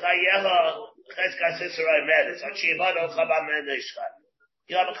b'chayeha. He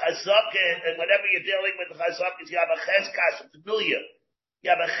You have a chazaka, and whenever you're dealing with chazakas, you have a cheskas, familiar. You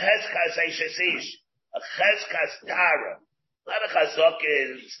have a cheskas eishesish, a cheskas tara. Not a chazaka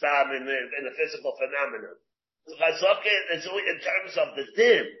in a physical phenomenon. So chazaka is in terms of the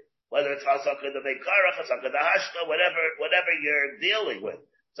din, whether it's chazaka the meikara, chazaka the hashta, whatever you're dealing with.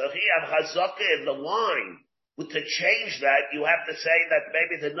 So if you have chazaka in the line, to change that, you have to say that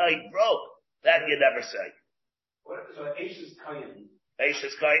maybe the night broke. That you never say. So Aish is Kayan. Aish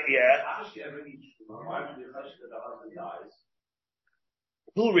is Kayan, yeah.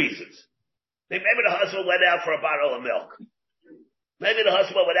 Two reasons. Maybe the husband went out for a bottle of milk. Maybe the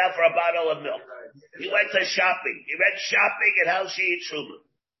husband went out for a bottle of milk. He went to shopping. He went shopping at Hal Sheet Truma.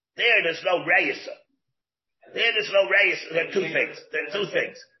 There's no reisa. There's no reisa. There are two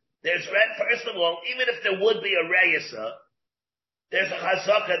things. There's first of all, even if there would be a reisa, there's a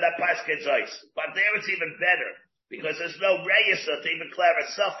chazaka that paskins ice. But there it's even better, because there's no reisa to even declare a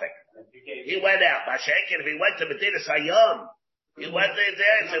suffix. He went out. Mashenkin, if he went to Medina Sayyam, he went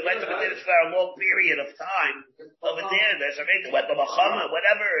there, so he went to Medina for a long period of time. Over there's a reason, went to Muhammad,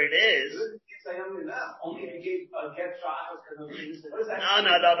 whatever it is. No,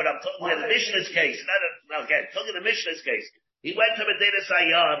 but I'm talking in the Mishnah's case. Talking the Mishnah's case. He went to Medina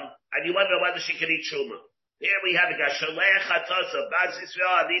Sayyam, and you wonder whether she could eat Truma. Here we have a Gashalech Hatasa, Baz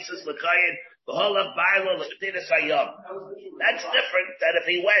Yisrael, Anisas Lakayin, the whole of Baila, Medina Sayyam. That's different than if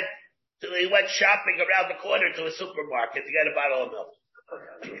he went shopping around the corner to a supermarket to get a bottle of milk.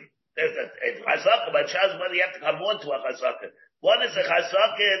 There's a chazaka, but Charles, whether you have to come on to a chazaka. One is a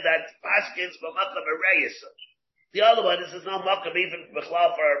chazaka that paskins for makam a reisa. The other one is there's no makam even for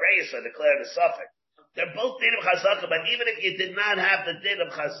a reisa, declared a suffix. They're both din of chazaka, but even if you did not have the din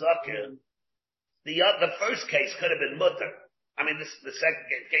of chazaka, the first case could have been mutter. I mean, this is the second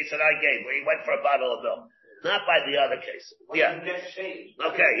case that I gave, where he went for a bottle of milk. Not by the other case. Yeah.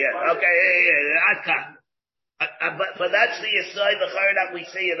 Okay, yeah. But that's the aside, the chayr that we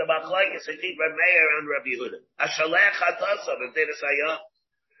see in the machlokes, I think, Rabbi Meir and Rabbi Yehuda. Ashalech hatasa, Medina Sayyam.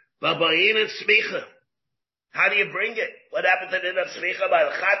 Babayin and smicha. How do you bring it? What happened to the din of smicha by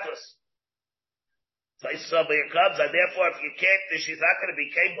the chatos? So here comes, and therefore, if you can't, she's not going to be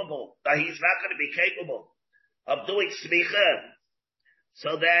capable. He's not going to be capable of doing smicha.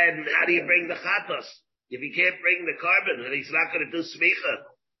 So then, how do you bring the chatos? If you can't bring the carbon, and he's not going to do smicha,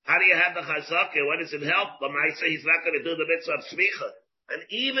 how do you have the chazaka? What does it help? L'maisa, he's not going to do the mitzvah of smicha. And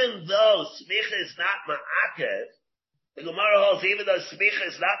even though smicha is not ma'akev, the Gemara holds, even though smicha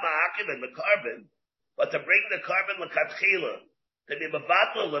is not ma'akev in the carbon, but to bring the carbon l'katchila, to be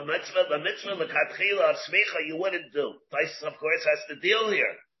mevatel the mitzvah l'katchila of smicha, you wouldn't do. Taisus, of course, has to deal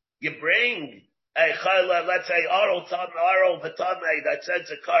here. You bring a chayla, let's say, oral v'tamei that sends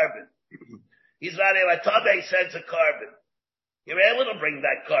a carbon. He's not able, a tamei sends a carbon. You're able to bring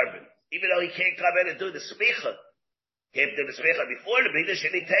that carbon, even though he can't come in and do the smicha. Can't do the smicha before the midah,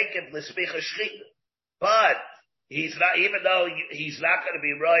 should he take him the smicha shchita? But he's not, even though he's not going to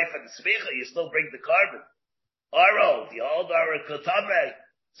be right for the smicha, you still bring the carbon. Aro, the old Aro Kotame.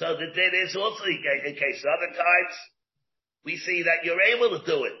 So the din is also in case other times we see that you're able to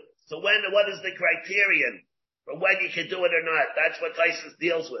do it. So what is the criterion for when you can do it or not? That's what Taisus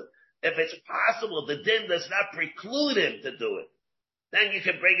deals with. If it's possible, the din does not preclude him to do it, then you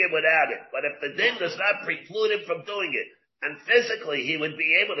can bring it without it. But if the din does not preclude him from doing it, and physically he would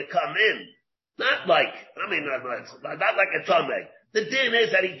be able to come in, not like a Tomei. The din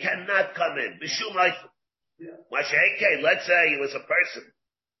is that he cannot come in. B'shum life. Let's say he was a person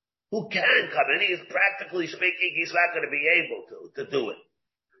who can come in. He is, practically speaking, he's not going to be able to do it.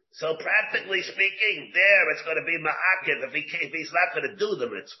 So practically speaking, there it's going to be ma'akiv if he's not going to do the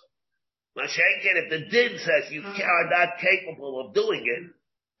mitzvah. If the din says you are not capable of doing it,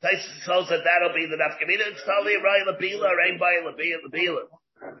 Taisus tells that that'll be the nafkamina. It's totally right, labila, or ain't by labila.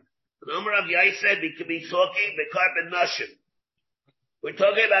 The number of Yai said we could be talking the carbon nashim. We're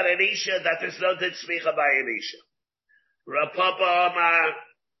talking about an isha that there's no din smicha by an isha. Rav Papa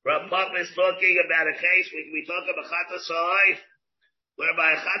is talking about a case we talk about chatas ha'oif,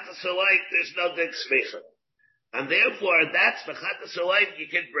 whereby chatas ha'oif there's no din smicha. And therefore, that's the chatas ha'oif, you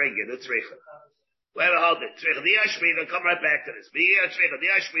can bring it, it's richa. Wait, hold it. Tzricha, the Ashmina, come right back to this. The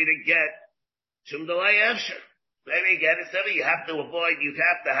Ashmina get shum delay efsher. Maybe again, it's never, you have to avoid, you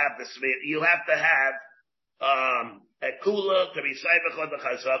have to have the smith, you have to have, a kula to be saibach on the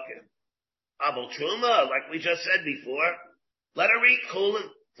chazakim. Abel truma, like we just said before, let her eat kula,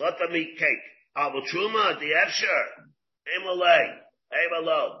 let them eat cake. Abel truma, the efsher, aim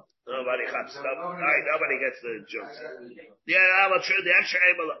nobody gets the jokes. Yeah, Abel truma, the efsher,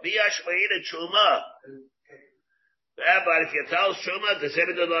 aim alay. Biyash ma'id truma. Yeah, but if you tell Shuma, the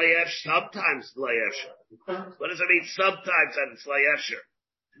same the Loyev, sometimes Loyev. What does it mean sometimes that it's Loyev?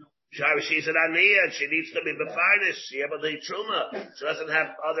 She's an Aniyah, and she needs to be befarnished. She able to eat Truma. She doesn't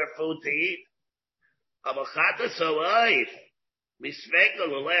have other food to eat. Avachata Soaif. Misvekal,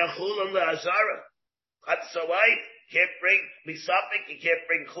 Lelea Chulan La'azara. Chata Soaif. Can't bring Misafik, you can't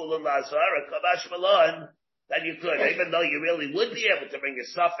bring Chulan La'azara. Kabash Malon. Then you could, even though you really would be able to bring a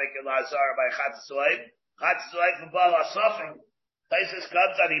Safik and La'azara by Chata Soaif. Chata Soaif and Baal Asafik. Taisis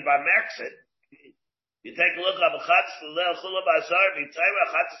comes and he bamerks it. You take a look at Chatz Lel Chulam Azar, V'Tayra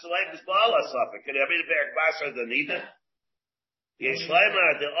Chatz Soaif is Baal Asafik. Can you read Be'er Basar the Nida?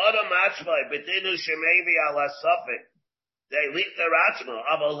 Yeshleimer, the Odo Machmai, B'dinu Shemevi Al Asafik. They leak the Ratzma,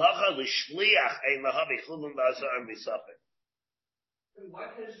 Aval Hacha L'Shliach, Ein Lahavi Chulam Azar V'Safik.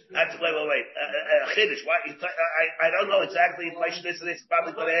 That's, wait. Chiddush, why, I don't know exactly, it's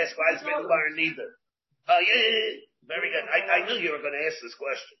probably going to ask why it's B'Dinu Nida. Oh, yeah. Very good. I knew you were going to ask this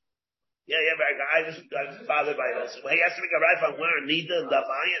question. Yeah, very good. I was bothered by this. Well, he has to make a right from where Nida and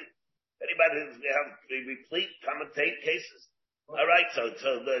Davayan. Anybody have replete commentate cases. All right, so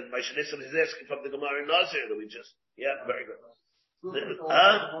the Mashinism is asking from the Gemara Nazir that we just, yeah, very good.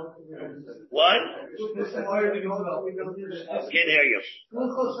 What? Can't hear you.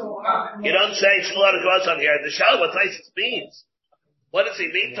 You don't say Shalom on here. The Shalom, what Tysus means. What does he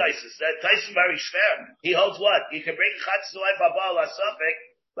mean, Tysus? That Tysus is very fair. He holds what? You can bring Chatz Soaif Abal Asafik,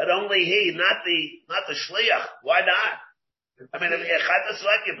 but only he, not the shliach. Why not? I mean, if Chatz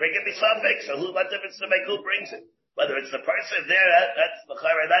Soaif, you bring it Misafik. So what difference to make who brings it? Whether it's the person there, that's the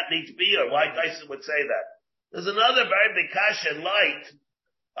chayra, that needs beer. Why Tyson would say that? There's another very big kasha in light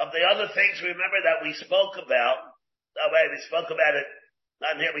of the other things. Remember that we spoke about. We spoke about it.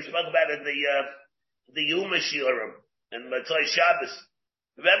 Not here. We spoke about it in the Yuma Shiurim and Matzai Shabbos.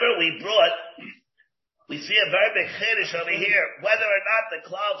 Remember we see a very big chiddush over here, whether or not the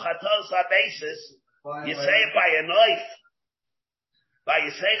klal chatos ha-basis, you say it by a knife.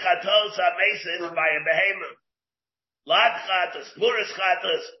 You say chatos ha-basis by a behemoth. Lat chatos, muris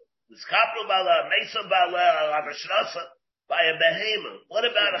chatos, skapru bala, mesa bala, avashrasa, by a behemoth. What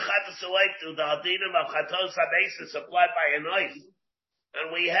about a chatos awake to the hadinim of chatos ha-basis applied by a knife? And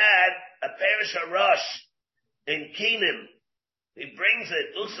we had a perish rush in Kenim. He brings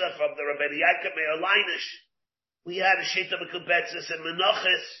it, Usa from the Rabbi Yaakov Me'olainish. We had a Shita Mekubetzis in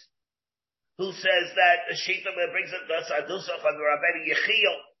Menachis, who says that a Shita brings it to Usa from the Rabbi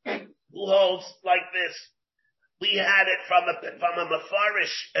Yechiel, who holds like this. We had it from a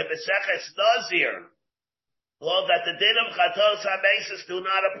Mefarish, a Meseches Nazir, who holds that the din of Chatos HaMesis do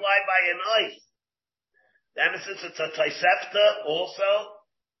not apply by a knife. Then since it's a Tosefta also,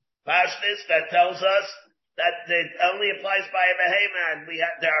 Pashtis, that tells us that it only applies by a behemoth, and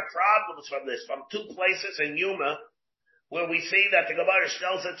there are problems from this, from two places in Yuma, where we see that the Gemara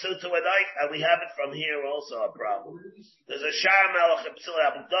tells it to a knife, and we have it from here also a problem. There's a Shar Melech Psil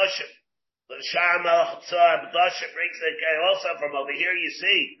Abdashim. The Shar Melech Psil Abdashim brings it also from over here. You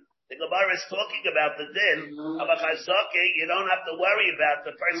see, the Gemara is talking about the din of a chazaki. You don't have to worry about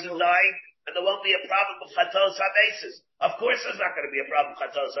the person dying, and there won't be a problem with chatos ha-basis. Of course there's not going to be a problem with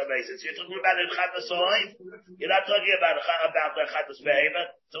chatos ha-basis. You're talking about in chatos ha-oif. You're not talking about the chatos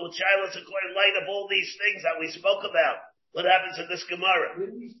behemoth. So with Shiloh's according light of all these things that we spoke about, what happens in this Gemara?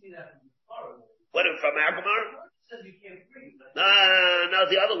 Where do you see that from the Gemara? What, from our Gemara? It says you can't bring it. No,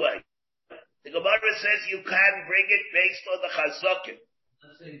 the other way. The Gemara says you can bring it based on the chazakim.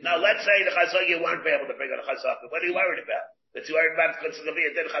 Now let's say the chazakim won't be able to bring on the chazakim. What are you worried about? That you worried about because it's going to be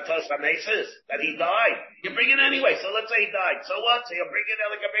a din chatos ha-mesis, that he died. You bring it anyway. So let's say he died. So what? So you'll bring it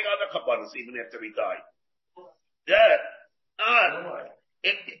and you can bring other kabbalas even after he died. Yeah.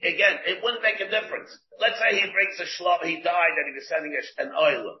 It wouldn't make a difference. Let's say he brings a shlom, he died and he was sending an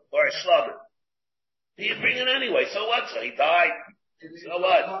oil or a shlom. He'd bring it anyway. So what? So he died. So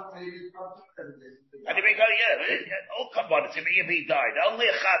what? And he bring all kabbalas if he died. Only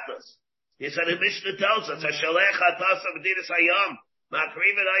a chatos. He said, the Mishnah tells us, Hashalech Hatasa B'dinas Hayam,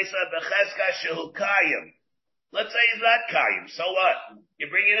 Makrivet Isa B'cheska Shehu Kayim. Let's say he's not Kayim. So what? You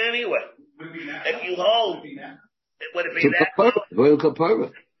bring it anyway. If you hold, would it be that? Would it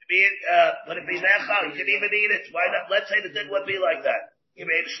be that? You can even eat it. Why not? Let's say the din would be like that. You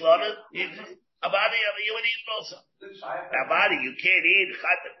made Shlomo, Abadi, you would eat also. Abadi, you can't eat.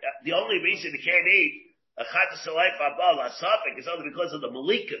 The only reason you can't eat a Chatas Soaif Abal Asafik is only because of the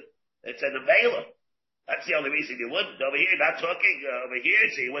Malika. It's an available. That's the only reason you wouldn't. Over here, not talking over here.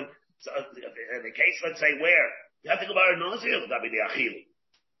 So you wouldn't. So in the case, let's say where you have to go by a nazir, that'd be the achili.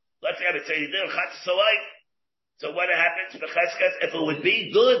 Let's say you did chatz soaif. So what happens? If it would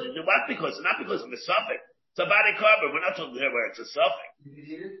be good, not because of the suffix. It's a body carbon. We're not talking here where it's a suffix.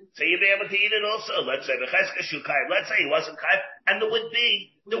 So you'd be able to eat it also. Let's say let's say he wasn't kayf, and there would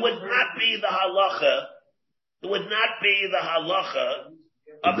not be the halacha of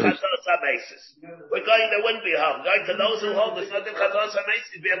chatos hamesis. There wouldn't be a halacha. Going to those who hold there's nothing chatos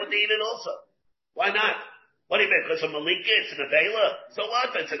hamesis, you'd be able to eat it also. Why not? What do you mean? Because of malika, it's an avela. So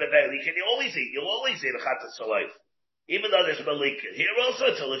what? It's an avela. You'll always eat a chatos life, even though there's malika. Here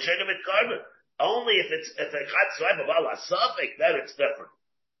also, it's a legitimate carbon. Only if it's a chatos life of Allah suffix, then it's different.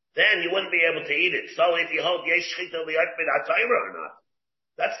 Then you wouldn't be able to eat it. So if you hold yesh shchita liyot min ha'tayra or not,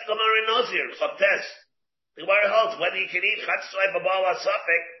 that's the Gemara in Nazir, Chavtes. The Gemara holds whether you can eat chatzos life of Allah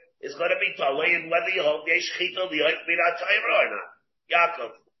suffix is going to be totally in whether you hold yesh shchita liyot min ha'tayra or not.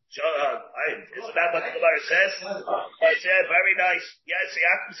 Yaakov. Isn't that what the Gemara says? Yeah, very nice. Yes,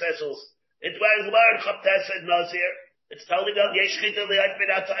 Yaakov says also. It's where the Gemara in Chavtes in Nazir. It's telling them yesh shchita liyot min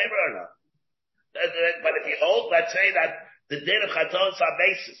ha'tayra or not. But if you hold, let's say that the din of chatos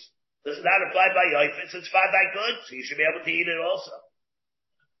hamesis does not apply by yoifis, it's fine by good, so you should be able to eat it also.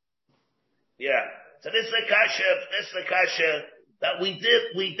 Yeah. So this is the kasha that we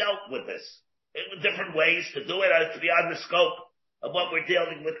dealt with this in different ways to do it, to be on the scope of what we're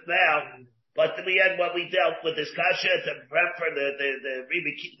dealing with now. But in the end, what we dealt with this kasha to prep for the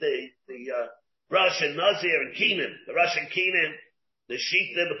Russian Nazir and Keenan, the Russian Keenan, the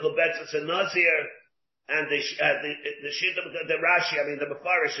Shita, the Kubetzis and Nazir, and the Shita, the Rashi, the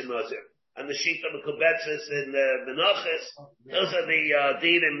Mefarish and Nazir, and the Shita, the Kubetzis and the Menachis. Those are the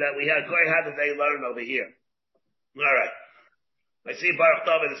dinim that we had. How did they learn over here? Alright. I see Baruch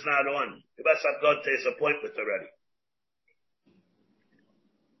David is not on. He must have gone to his appointment already.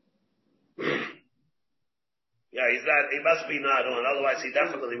 Yeah, he must be not on. Otherwise he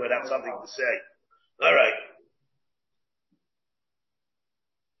definitely would have something to say. Alright.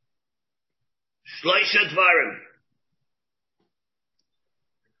 Shloisha Dvarim.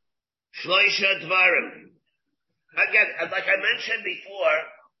 Again, like I mentioned before,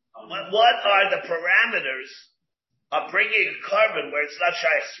 what are the parameters of bringing a carbon where it's not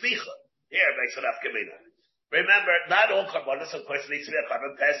shayach smicha? Here, it makes an afkamina. Remember, not all carbonas, of course, needs to be a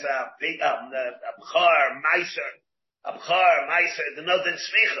carbon pesach, abchar, meiser, the nothing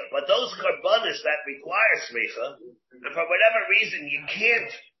smicha. But those carbonas that require smicha, and for whatever reason you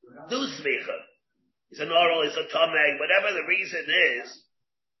can't do smicha, it's an oral, it's a tameg, whatever the reason is,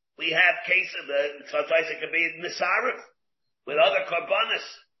 we have cases that sometimes it can be nisarif with other carbonas,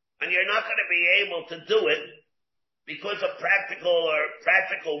 and you're not going to be able to do it because of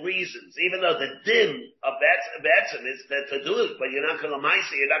practical reasons, even though the din of Betzim is that to do it, but you're not going to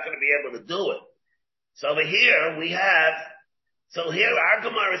be able to do it. So over here here our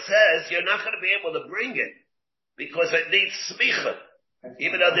Gemara says you're not going to be able to bring it because it needs smicha,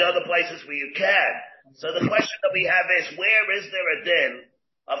 even though the other places where you can. So the question that we have is, where is there a din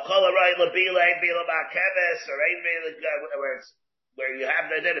of kol haray labila ein bila ba'keves or ein bila where you have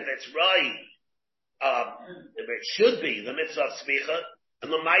the din if it's right, if it should be the mitzvah of smicha,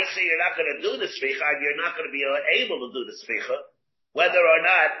 and the ma'aseh you're not going to do the smicha and you're not going to be able to do the smicha, whether or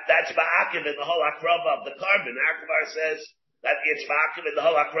not that's ma'akiv in the whole akrava of the carbon. Our Gemara says that it's ma'akiv in the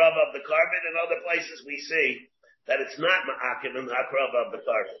whole akrava of the carbon. In other places we see that it's not ma'akiv in the akrava of the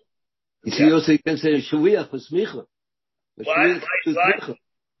carbon. You see, also you can say shviach with smicha. What?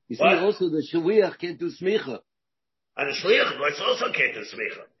 You see, also the shviach can't do smicha. And the shliach, but it's also can't do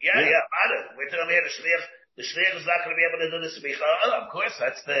smicha. Yeah. We're telling here the shliach is not going to be able to do the smicha. Oh, of course,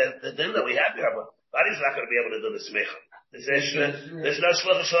 that's the din that we have here, but he's not going to be able to do the smicha. There's no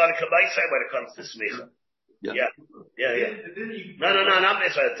shliach shalom kabaisai when it comes to smicha. Yeah. No, not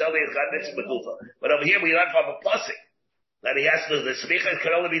this one. Tell me it's got mitzvah begufa. But over here we learn from a pasuk that he has to, the smicha can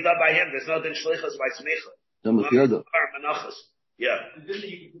only be done by him. There's no din shlichus by smicha. Yeah.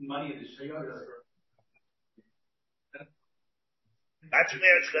 That's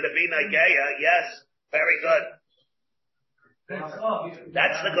where it's going to be Nageya. Yes. Very good.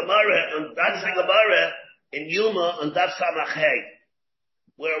 That's the Gemara in Yuma on Daf Samachay,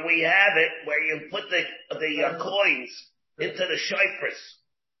 where we have it, where you put the coins into the shaypris.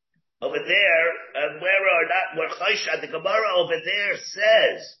 Over there, and where Chaysha, the Gemara over there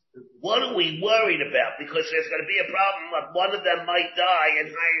says, what are we worried about? Because there's going to be a problem that one of them might die, and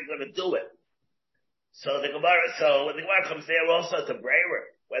how are you going to do it? So when the Gemara comes there also to Brewer,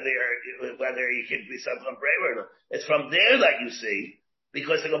 whether you can be something from Brewer or not. It's from there that you see,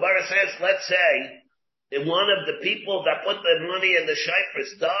 because the Gemara says, let's say, if one of the people that put the money in the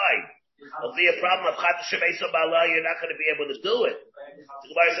shaypris died, it'll be a problem of Chat Shemeso Bala, you're not going to be able to do it. The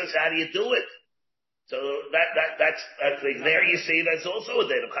Gemara says, how do you do it? So that's there you see, that's also a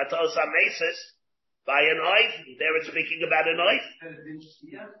din of Chatos HaMesis, By a knife, they were speaking about a knife.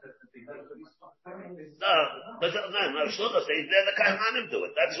 No, shluchos, they're the Kohanim do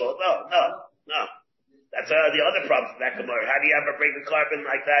it, that's all. No. That's the other problem for that Gemara. How do you ever bring the carbon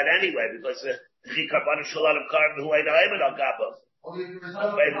like that anyway? Because the Chikarbon Shalom of carbon who ain't a Hayman al Gabos.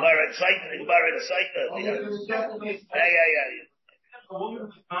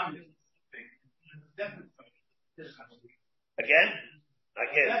 Again? A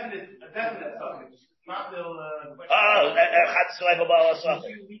definite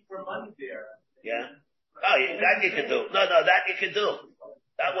something. Yeah. Oh, that you can do. No, that you can do.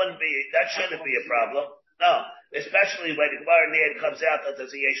 That shouldn't be a problem. No, especially when the Gemara near comes out that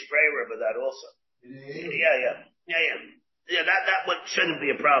there's a yesh brayer for that also. Yeah, that one shouldn't be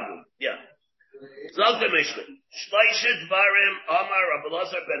a problem. Yeah. Zog the Mishnah. Shleishit Varim Amar Rabbi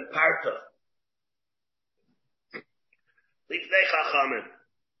Moshe ben Parta. Lifnei Chachamim.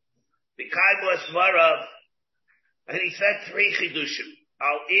 B'kaimos Varav. And he said 3 chidushim.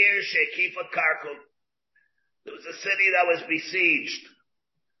 Al Ir Shekifa Karkum. There was a city that was besieged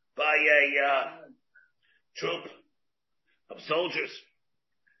by a troop of soldiers.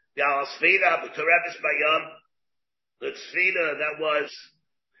 The Al-Sfida, B'Terevis Bayam. The Sfida that was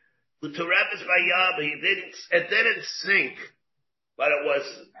B'Terevis Bayam, it didn't sink, but it was,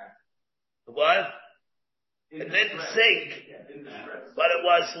 what? It didn't sink, but it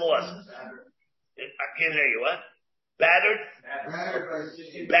was lost. I can't hear you, what? Battered?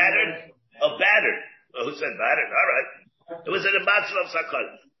 Battered? Oh, battered. Oh, who said battered? All right. It was in the Matzah of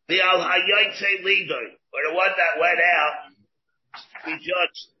Sakon. The Al-Hayaytse Lidoy, or the one that went out, be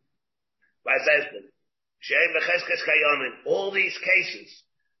judged by his husband. All these cases,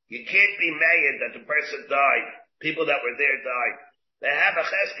 you can't be mad that the person died. People that were there died. They have a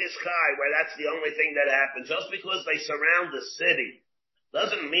cheskes chai where that's the only thing that happened. Just because they surround the city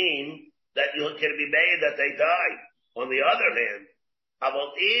doesn't mean that you can be mad that they died. On the other hand,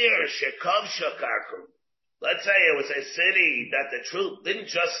 let's say it was a city that the troops didn't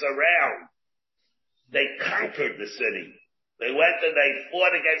just surround. They conquered the city. They went and they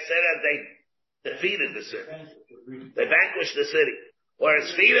fought against it and they defeated the city. They vanquished the city. Or a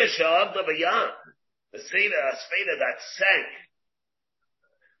Sfida Sha'ab Levayan. A Sfida that sank.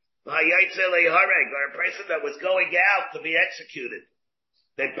 Or a person that was going out to be executed.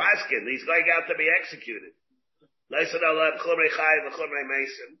 They paskin, he's going out to be executed. Then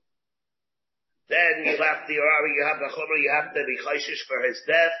you have the chumrah, you have to be chayshish for his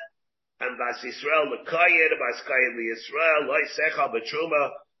death. And Bas Yisrael L'Kayed, Bas Kayed L'Yisrael, Lo Yisechal B'Truma.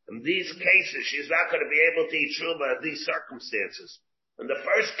 In these cases, she's not going to be able to eat Truma in these circumstances. In the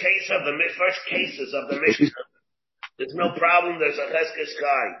first cases of the Mishnah, there's no problem, there's a Cheskes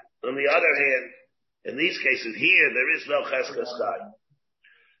Kai. On the other hand, in these cases here, there is no Cheskes Kai.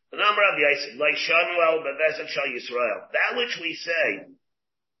 The number of Yisrael, Lo Yishanu El Bevezet Shal Yisrael. That which we say,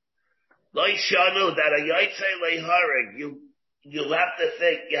 Lo Yishanu, that a Yaitse Leharig, you have to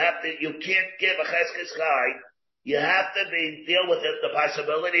think, you can't give a Cheskes Kai. You have to deal with it, the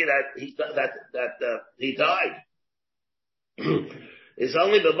possibility that he died. It's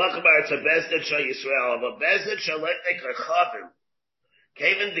only the Makabar, it's a Bezdin Shal Yisrael. Of a Bezdin Shal Letek Rechavim.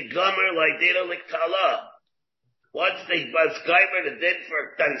 Came in the Gomer like Dina Liktala. What's the Bazgaimer that did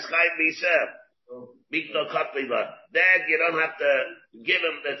for Tanskay Miseh? Mikno Katlila. Then you don't have to give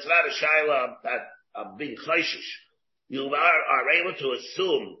him, that's not a Shaila of being Chayshish. You are able to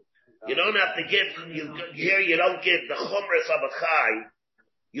assume. You don't have to give, you don't give the chumras of a chai.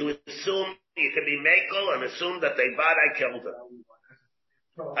 You assume, you can be mekel and assume that they badai killed him.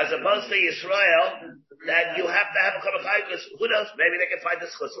 As opposed to Yisrael, that you have to have a chai because who knows, maybe they can find the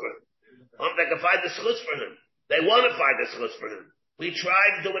schus for him. They can find the schus for him. They want to find the schus for him. We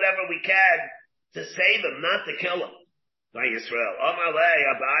try to do whatever we can to save him, not to kill him. By Yisrael. Amalei,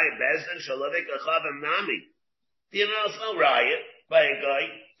 Abai, Bezdin, Shalavik, Achavim, Nami. You know, it's no riot by a guy.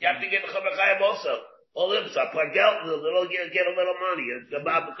 You have to give a Chabakayim also. All of them, put geld, get a little money.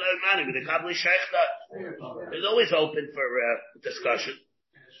 It's always open for discussion.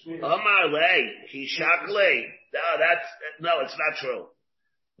 Amalei, Hishakle. No, it's not true.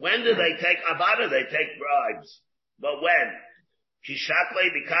 When do they take Abada? They take bribes. But when? Hishakle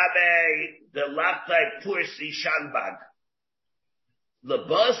bikabe the laptai pursi shanbag. The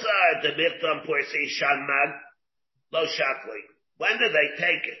bosa the mirtam pursi shanbag. Lo shakle. When do they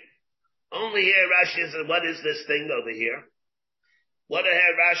take it? Only here Rashi says, what is this thing over here? What the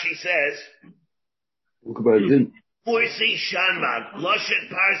hell Rashi says? Pursi shanbag. Loshin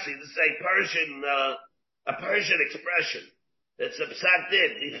parsi. This is a Persian expression. It's a psak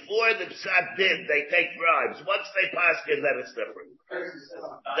din. Before the psak din, they take bribes. Once they pass it, then it's different.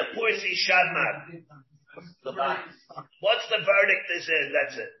 The Pursi Shadman. Once the verdict is in,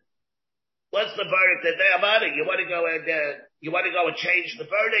 that's it. Once the verdict is there, you want to go and change the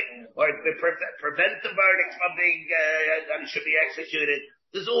verdict or prevent the verdict from being that it should be executed.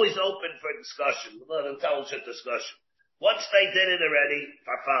 There's always open for discussion, a little intelligent discussion. Once they did it already,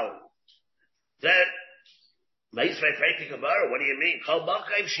 farfal. Then, what do you mean? Kol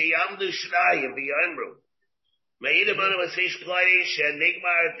b'chayim sheyamdu shnayim v'yamru. Me'idim anu asish pliny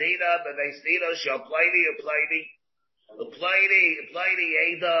shenigmar dina b'veis dina shal pliny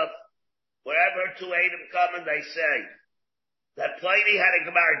Ada. Wherever two Adam come and they say that Pliny had a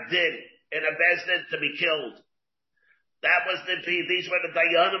gemar din in a bezdin to be killed. That was these were the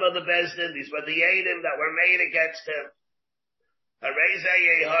dayanim of the bezdin. These were the Adam that were made against him.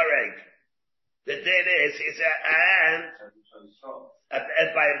 The din is, he said, and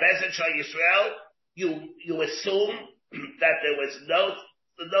by a bezdin shal Yisrael, you assume that there was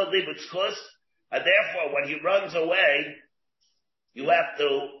no libud zchus, and therefore when he runs away, you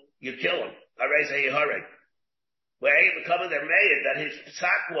kill him. Where he become their mayor, that his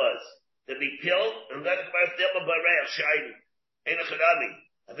psak was to be killed, and then I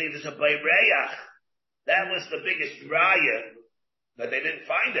think there's a bayreach. That was the biggest raya, but they didn't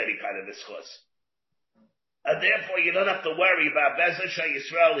find any kind of discourse. And therefore you don't have to worry about Bezer Shal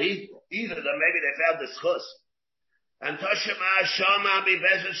Yisrael either, that maybe they found discourse. And Toshima Shama be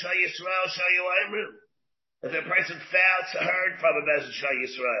Bezer Shal Yisrael Shal Yoimru. If a person heard from a Bezer Shal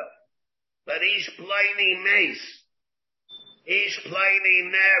Yisrael, but Ish Pliny Mace, Ish Pliny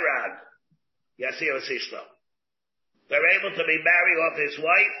Nerag, Yasir Sishlo. They're able to be married off his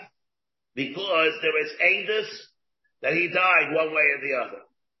wife because there is Adus that he died one way or the other.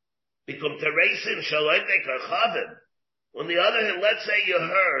 Become Teresim Shalendek Chavim. On the other hand, let's say you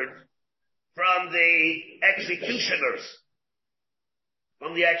heard from the executioners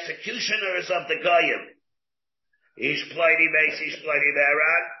of the Goyim. Ish Pliny Mace, Ish Pliny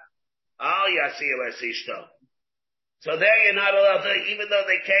Nerag. Al Yasir Sishlo. So there you're not allowed to, even though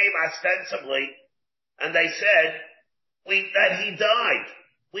they came ostensibly, and they said, that he died.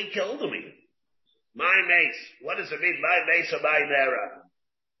 We killed him. My mace. What does it mean? My mace or my nera?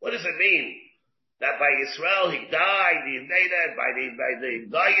 What does it mean? That by Israel he died, he made it, by the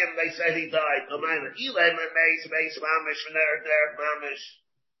Goyim they said he died. Mace, mamish.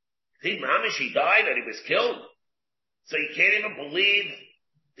 See, mamish, he died and he was killed. So you can't even believe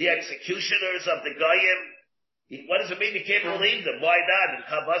the executioners of the Goyim. What does it mean? You can't believe them. Why not?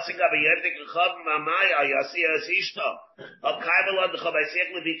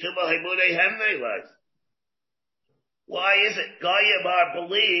 Why is it? Goyim are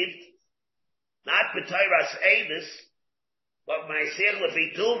believed, not b'tayras edus, but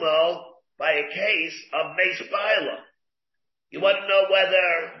by a case of meis baila. You want to know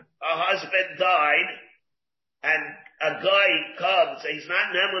whether a husband died and a guy comes, he's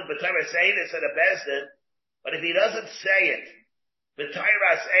not nemlin b'tayras edus at a bezdin, but if he doesn't say it,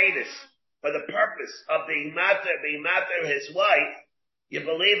 b'tayras edus, for the purpose of being matter his wife, you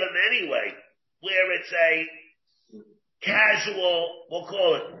believe him anyway, where it's a casual, we'll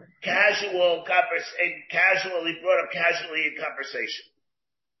call it, he brought up casually in conversation.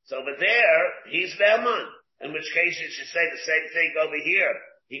 So, but there, he's Neman, in which case you should say the same thing over here.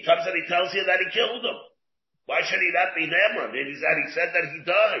 He comes and he tells you that he killed him. Why should he not be Neman? He said that he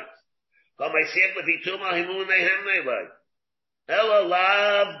died. Ella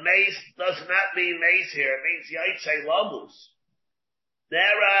love mace does not mean mace here. It means yaitse lamus.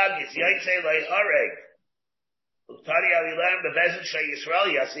 Nerag is yaitse lay hareg.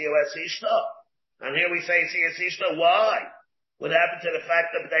 And here we say Sishta. Why? What happened to the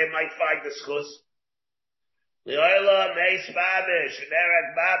fact that they might find the schus? Leoila mace babish, Nerag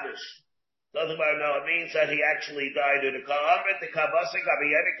babish. Doesn't matter, no, it means that he actually died in the Ka'amrit, the Kabasik,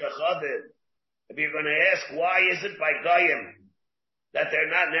 Abiyanik, Kachavim. If you're going to ask, why is it by Goyim that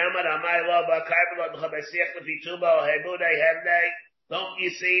they're not Neman, Amayla, Bakaibel, Chabasiach, Lefituba, Hebudei, Hemnei? Don't you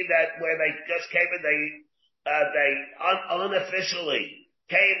see that where they just came and they unofficially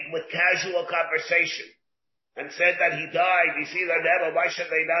came with casual conversation and said that he died? You see that Neman, why should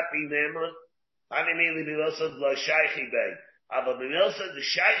they not be Neman? I mean, Milsa, the Shaichi Bey. Ava Milsa, the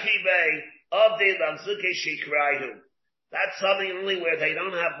Shaichi Bey, of the Lamzuke Shikrayu. That's something only where they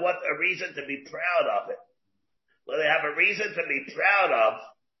don't have a reason to be proud of it. Where they have a reason to be proud of,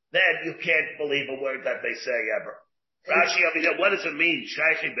 then you can't believe a word that they say ever. Rashi, what does it mean,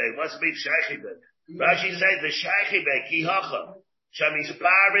 Shaichi Bey? What does it mean, Shaichi Bey? Rashi says, the Shaichi Bey, Kihacha,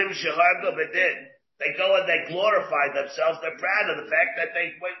 Shamisparim Sheharga Bedin, They go and they glorify themselves. They're proud of the fact that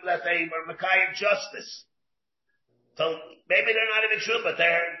they were Mekayim justice. So maybe they're not even true, but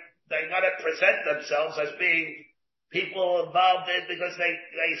they're gonna present themselves as being people involved in because they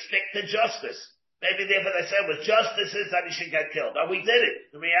stick to justice. Maybe therefore they said with justice is that he should get killed. Now we did it.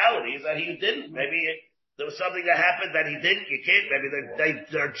 The reality is that he didn't. Maybe there was something that happened that he didn't. You can't. Maybe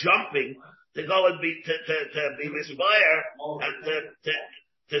they're jumping to go and to be misfire and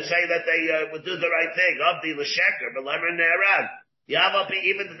to say that they would do the right thing. Abdi l'sheker, b'lemer ne'arad.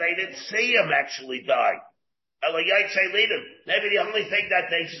 Even if they didn't see him actually die. Maybe the only thing that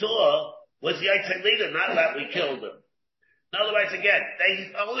they saw was the Yitzhak leader, not that we killed him. In other words, again,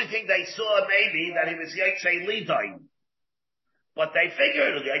 the only thing they saw maybe that he was Yitzhak leader. But they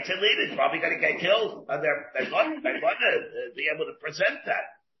figured the Yitzhak leader is probably going to get killed, and they want to be able to present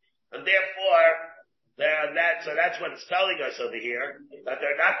that. And therefore, so that's what it's telling us over here, that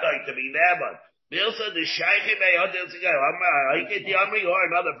they're not going to be Naaman. Also, the Shaykhim or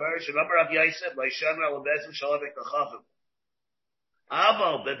another version, number of Yosef, by Shamra Lebezim Shalavik Chacham.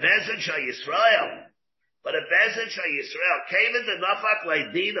 Avo, Bebezim Shal Yisrael. But a Bezim Shal Yisrael came into Nafak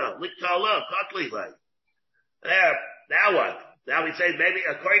Leidina, Liktala, Kotlile. There, now what? Now we say maybe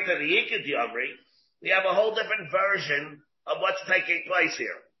according to the Yikid Yomri, we have a whole different version of what's taking place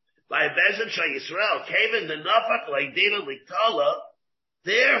here. By Bezim Shal Yisrael came into Nafak Leidina, Liktala,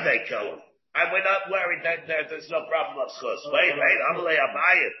 there they kill him. And we're not worried that there's no problem of schus. Wait, Amalei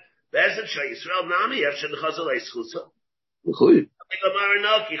Abayit. Bezim Shal Yisrael Nami, Yevshin Chazalei Schusa.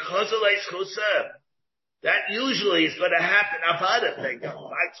 That usually is going to happen. Avada, they can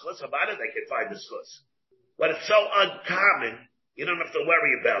find schus. Avada, they can find the schus. But it's so uncommon, you don't have to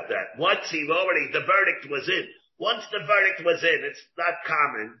worry about that. Once the verdict was in. Once the verdict was in, it's not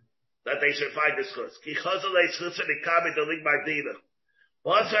common that they should find the schus. Ki chazalei schusa, they come into lig mardina. They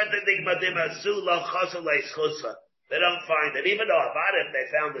don't find it. Even though Avada, if they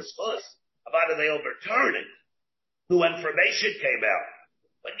found the schus, Avada, they overturn it. New information came out.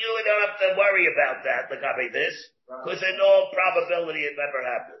 But you don't have to worry about that, Lagabe this, because in all probability it never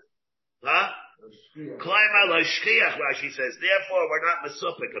happened. Huh? Climb ala shchiach, Rashi says, therefore we're not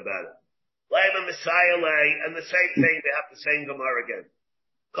mesupik about it. Laima Messiah lay, and the same thing, they have the same Gemara again.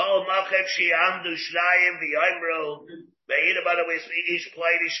 Kol machem shi'amdu shnayim v'yimru, ve'ina bada ish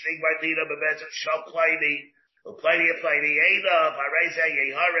plaini shnig martina bebezim shal plaini, u'plaini eida, v'areza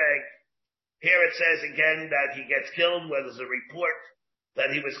yehareg. Here it says again that he gets killed where there's a report that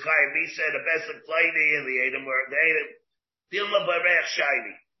he was Chaim Misa, the best of Plaini, and the Edom were the Edom. Dilma Barech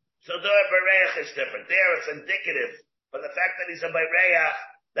Shiny. So the Barech is different. There it's indicative for the fact that he's a Barech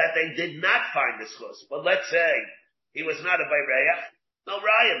that they did not find the schus. But let's say he was not a Barech. No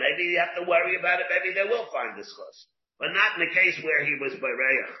Raya. Maybe you have to worry about it. Maybe they will find the schus. But not in the case where he was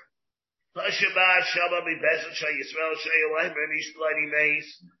Barech. Hashabah Shabbat Bezin Shah Yisrael Shah Yolayim Ish Plaini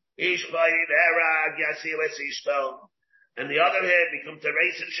Meis. Ish Plaini Herag Yasilas Ishto. And the other hand, become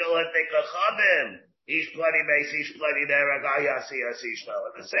Teresin Shalat Nekachabim. Ish Plaini Meis, Ish Plaini Herag Yasilas Ishto.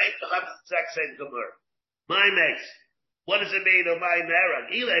 And the same, the exact same Gemara. My Meis. What does it mean, my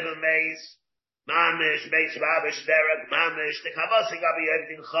Herag? Eleven Meis. Mamish, Meis Mamish, Herag, Mamish. The Kavasi Gabi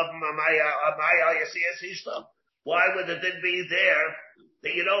everything Chabim Amaya Yasilas Ishto. Why would it then be there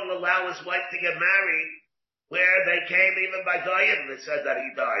that you don't allow his wife to get married where they came even by Goyim that said that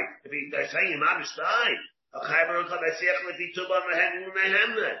he died? If they're saying Mamish died. You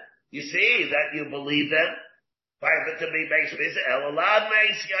see that you believe them. Find it to be based with Elad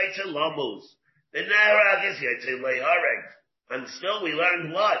Meis Yaitze Lomus. The Narag is Yaitze Lehareg. And still we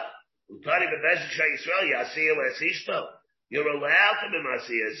learned what? Utari Bebezin Shah Yisrael Yasiya Lesishto. You're allowed to be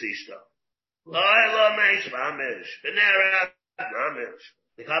Masiya Lesishto. Lo Meis Mamish. The Narag Mamish.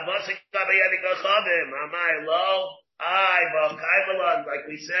 The Kabosik Kabayani Kachavim. Amai Lo. Like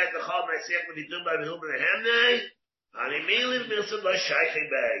we said, the Chol Meisech when he do by Hilma Hemnei, and he means Milson La Shaychi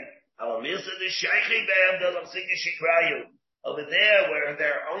Bay. Our Milson the Shaychi Bay of the Lopsika Shikrayu. Over there, where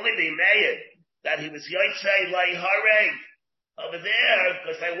they're only being made that he was Yotzei Lai Hareg. Over there,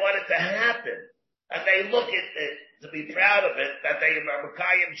 because they want it to happen. And they look at it to be proud of it, that they are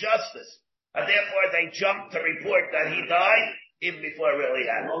Mekayim justice. And therefore they jump to report that he died, even before it really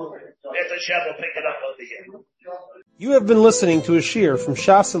happened. There's a Shem will pick it up over here. You have been listening to a shiur from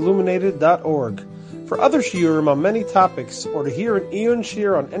shasilluminated.org. For other shiurim on many topics, or to hear an Iyun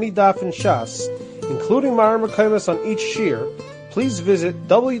shiur on any daf in Shas, including Mareh Mekomos on each shiur, please visit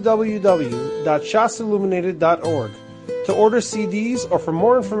www.shasilluminated.org. To order CDs or for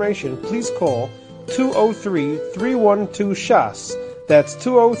more information, please call 203-312-SHAS. That's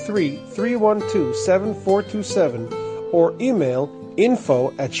 203-312-7427, or email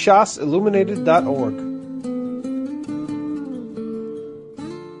info@shasilluminated.org.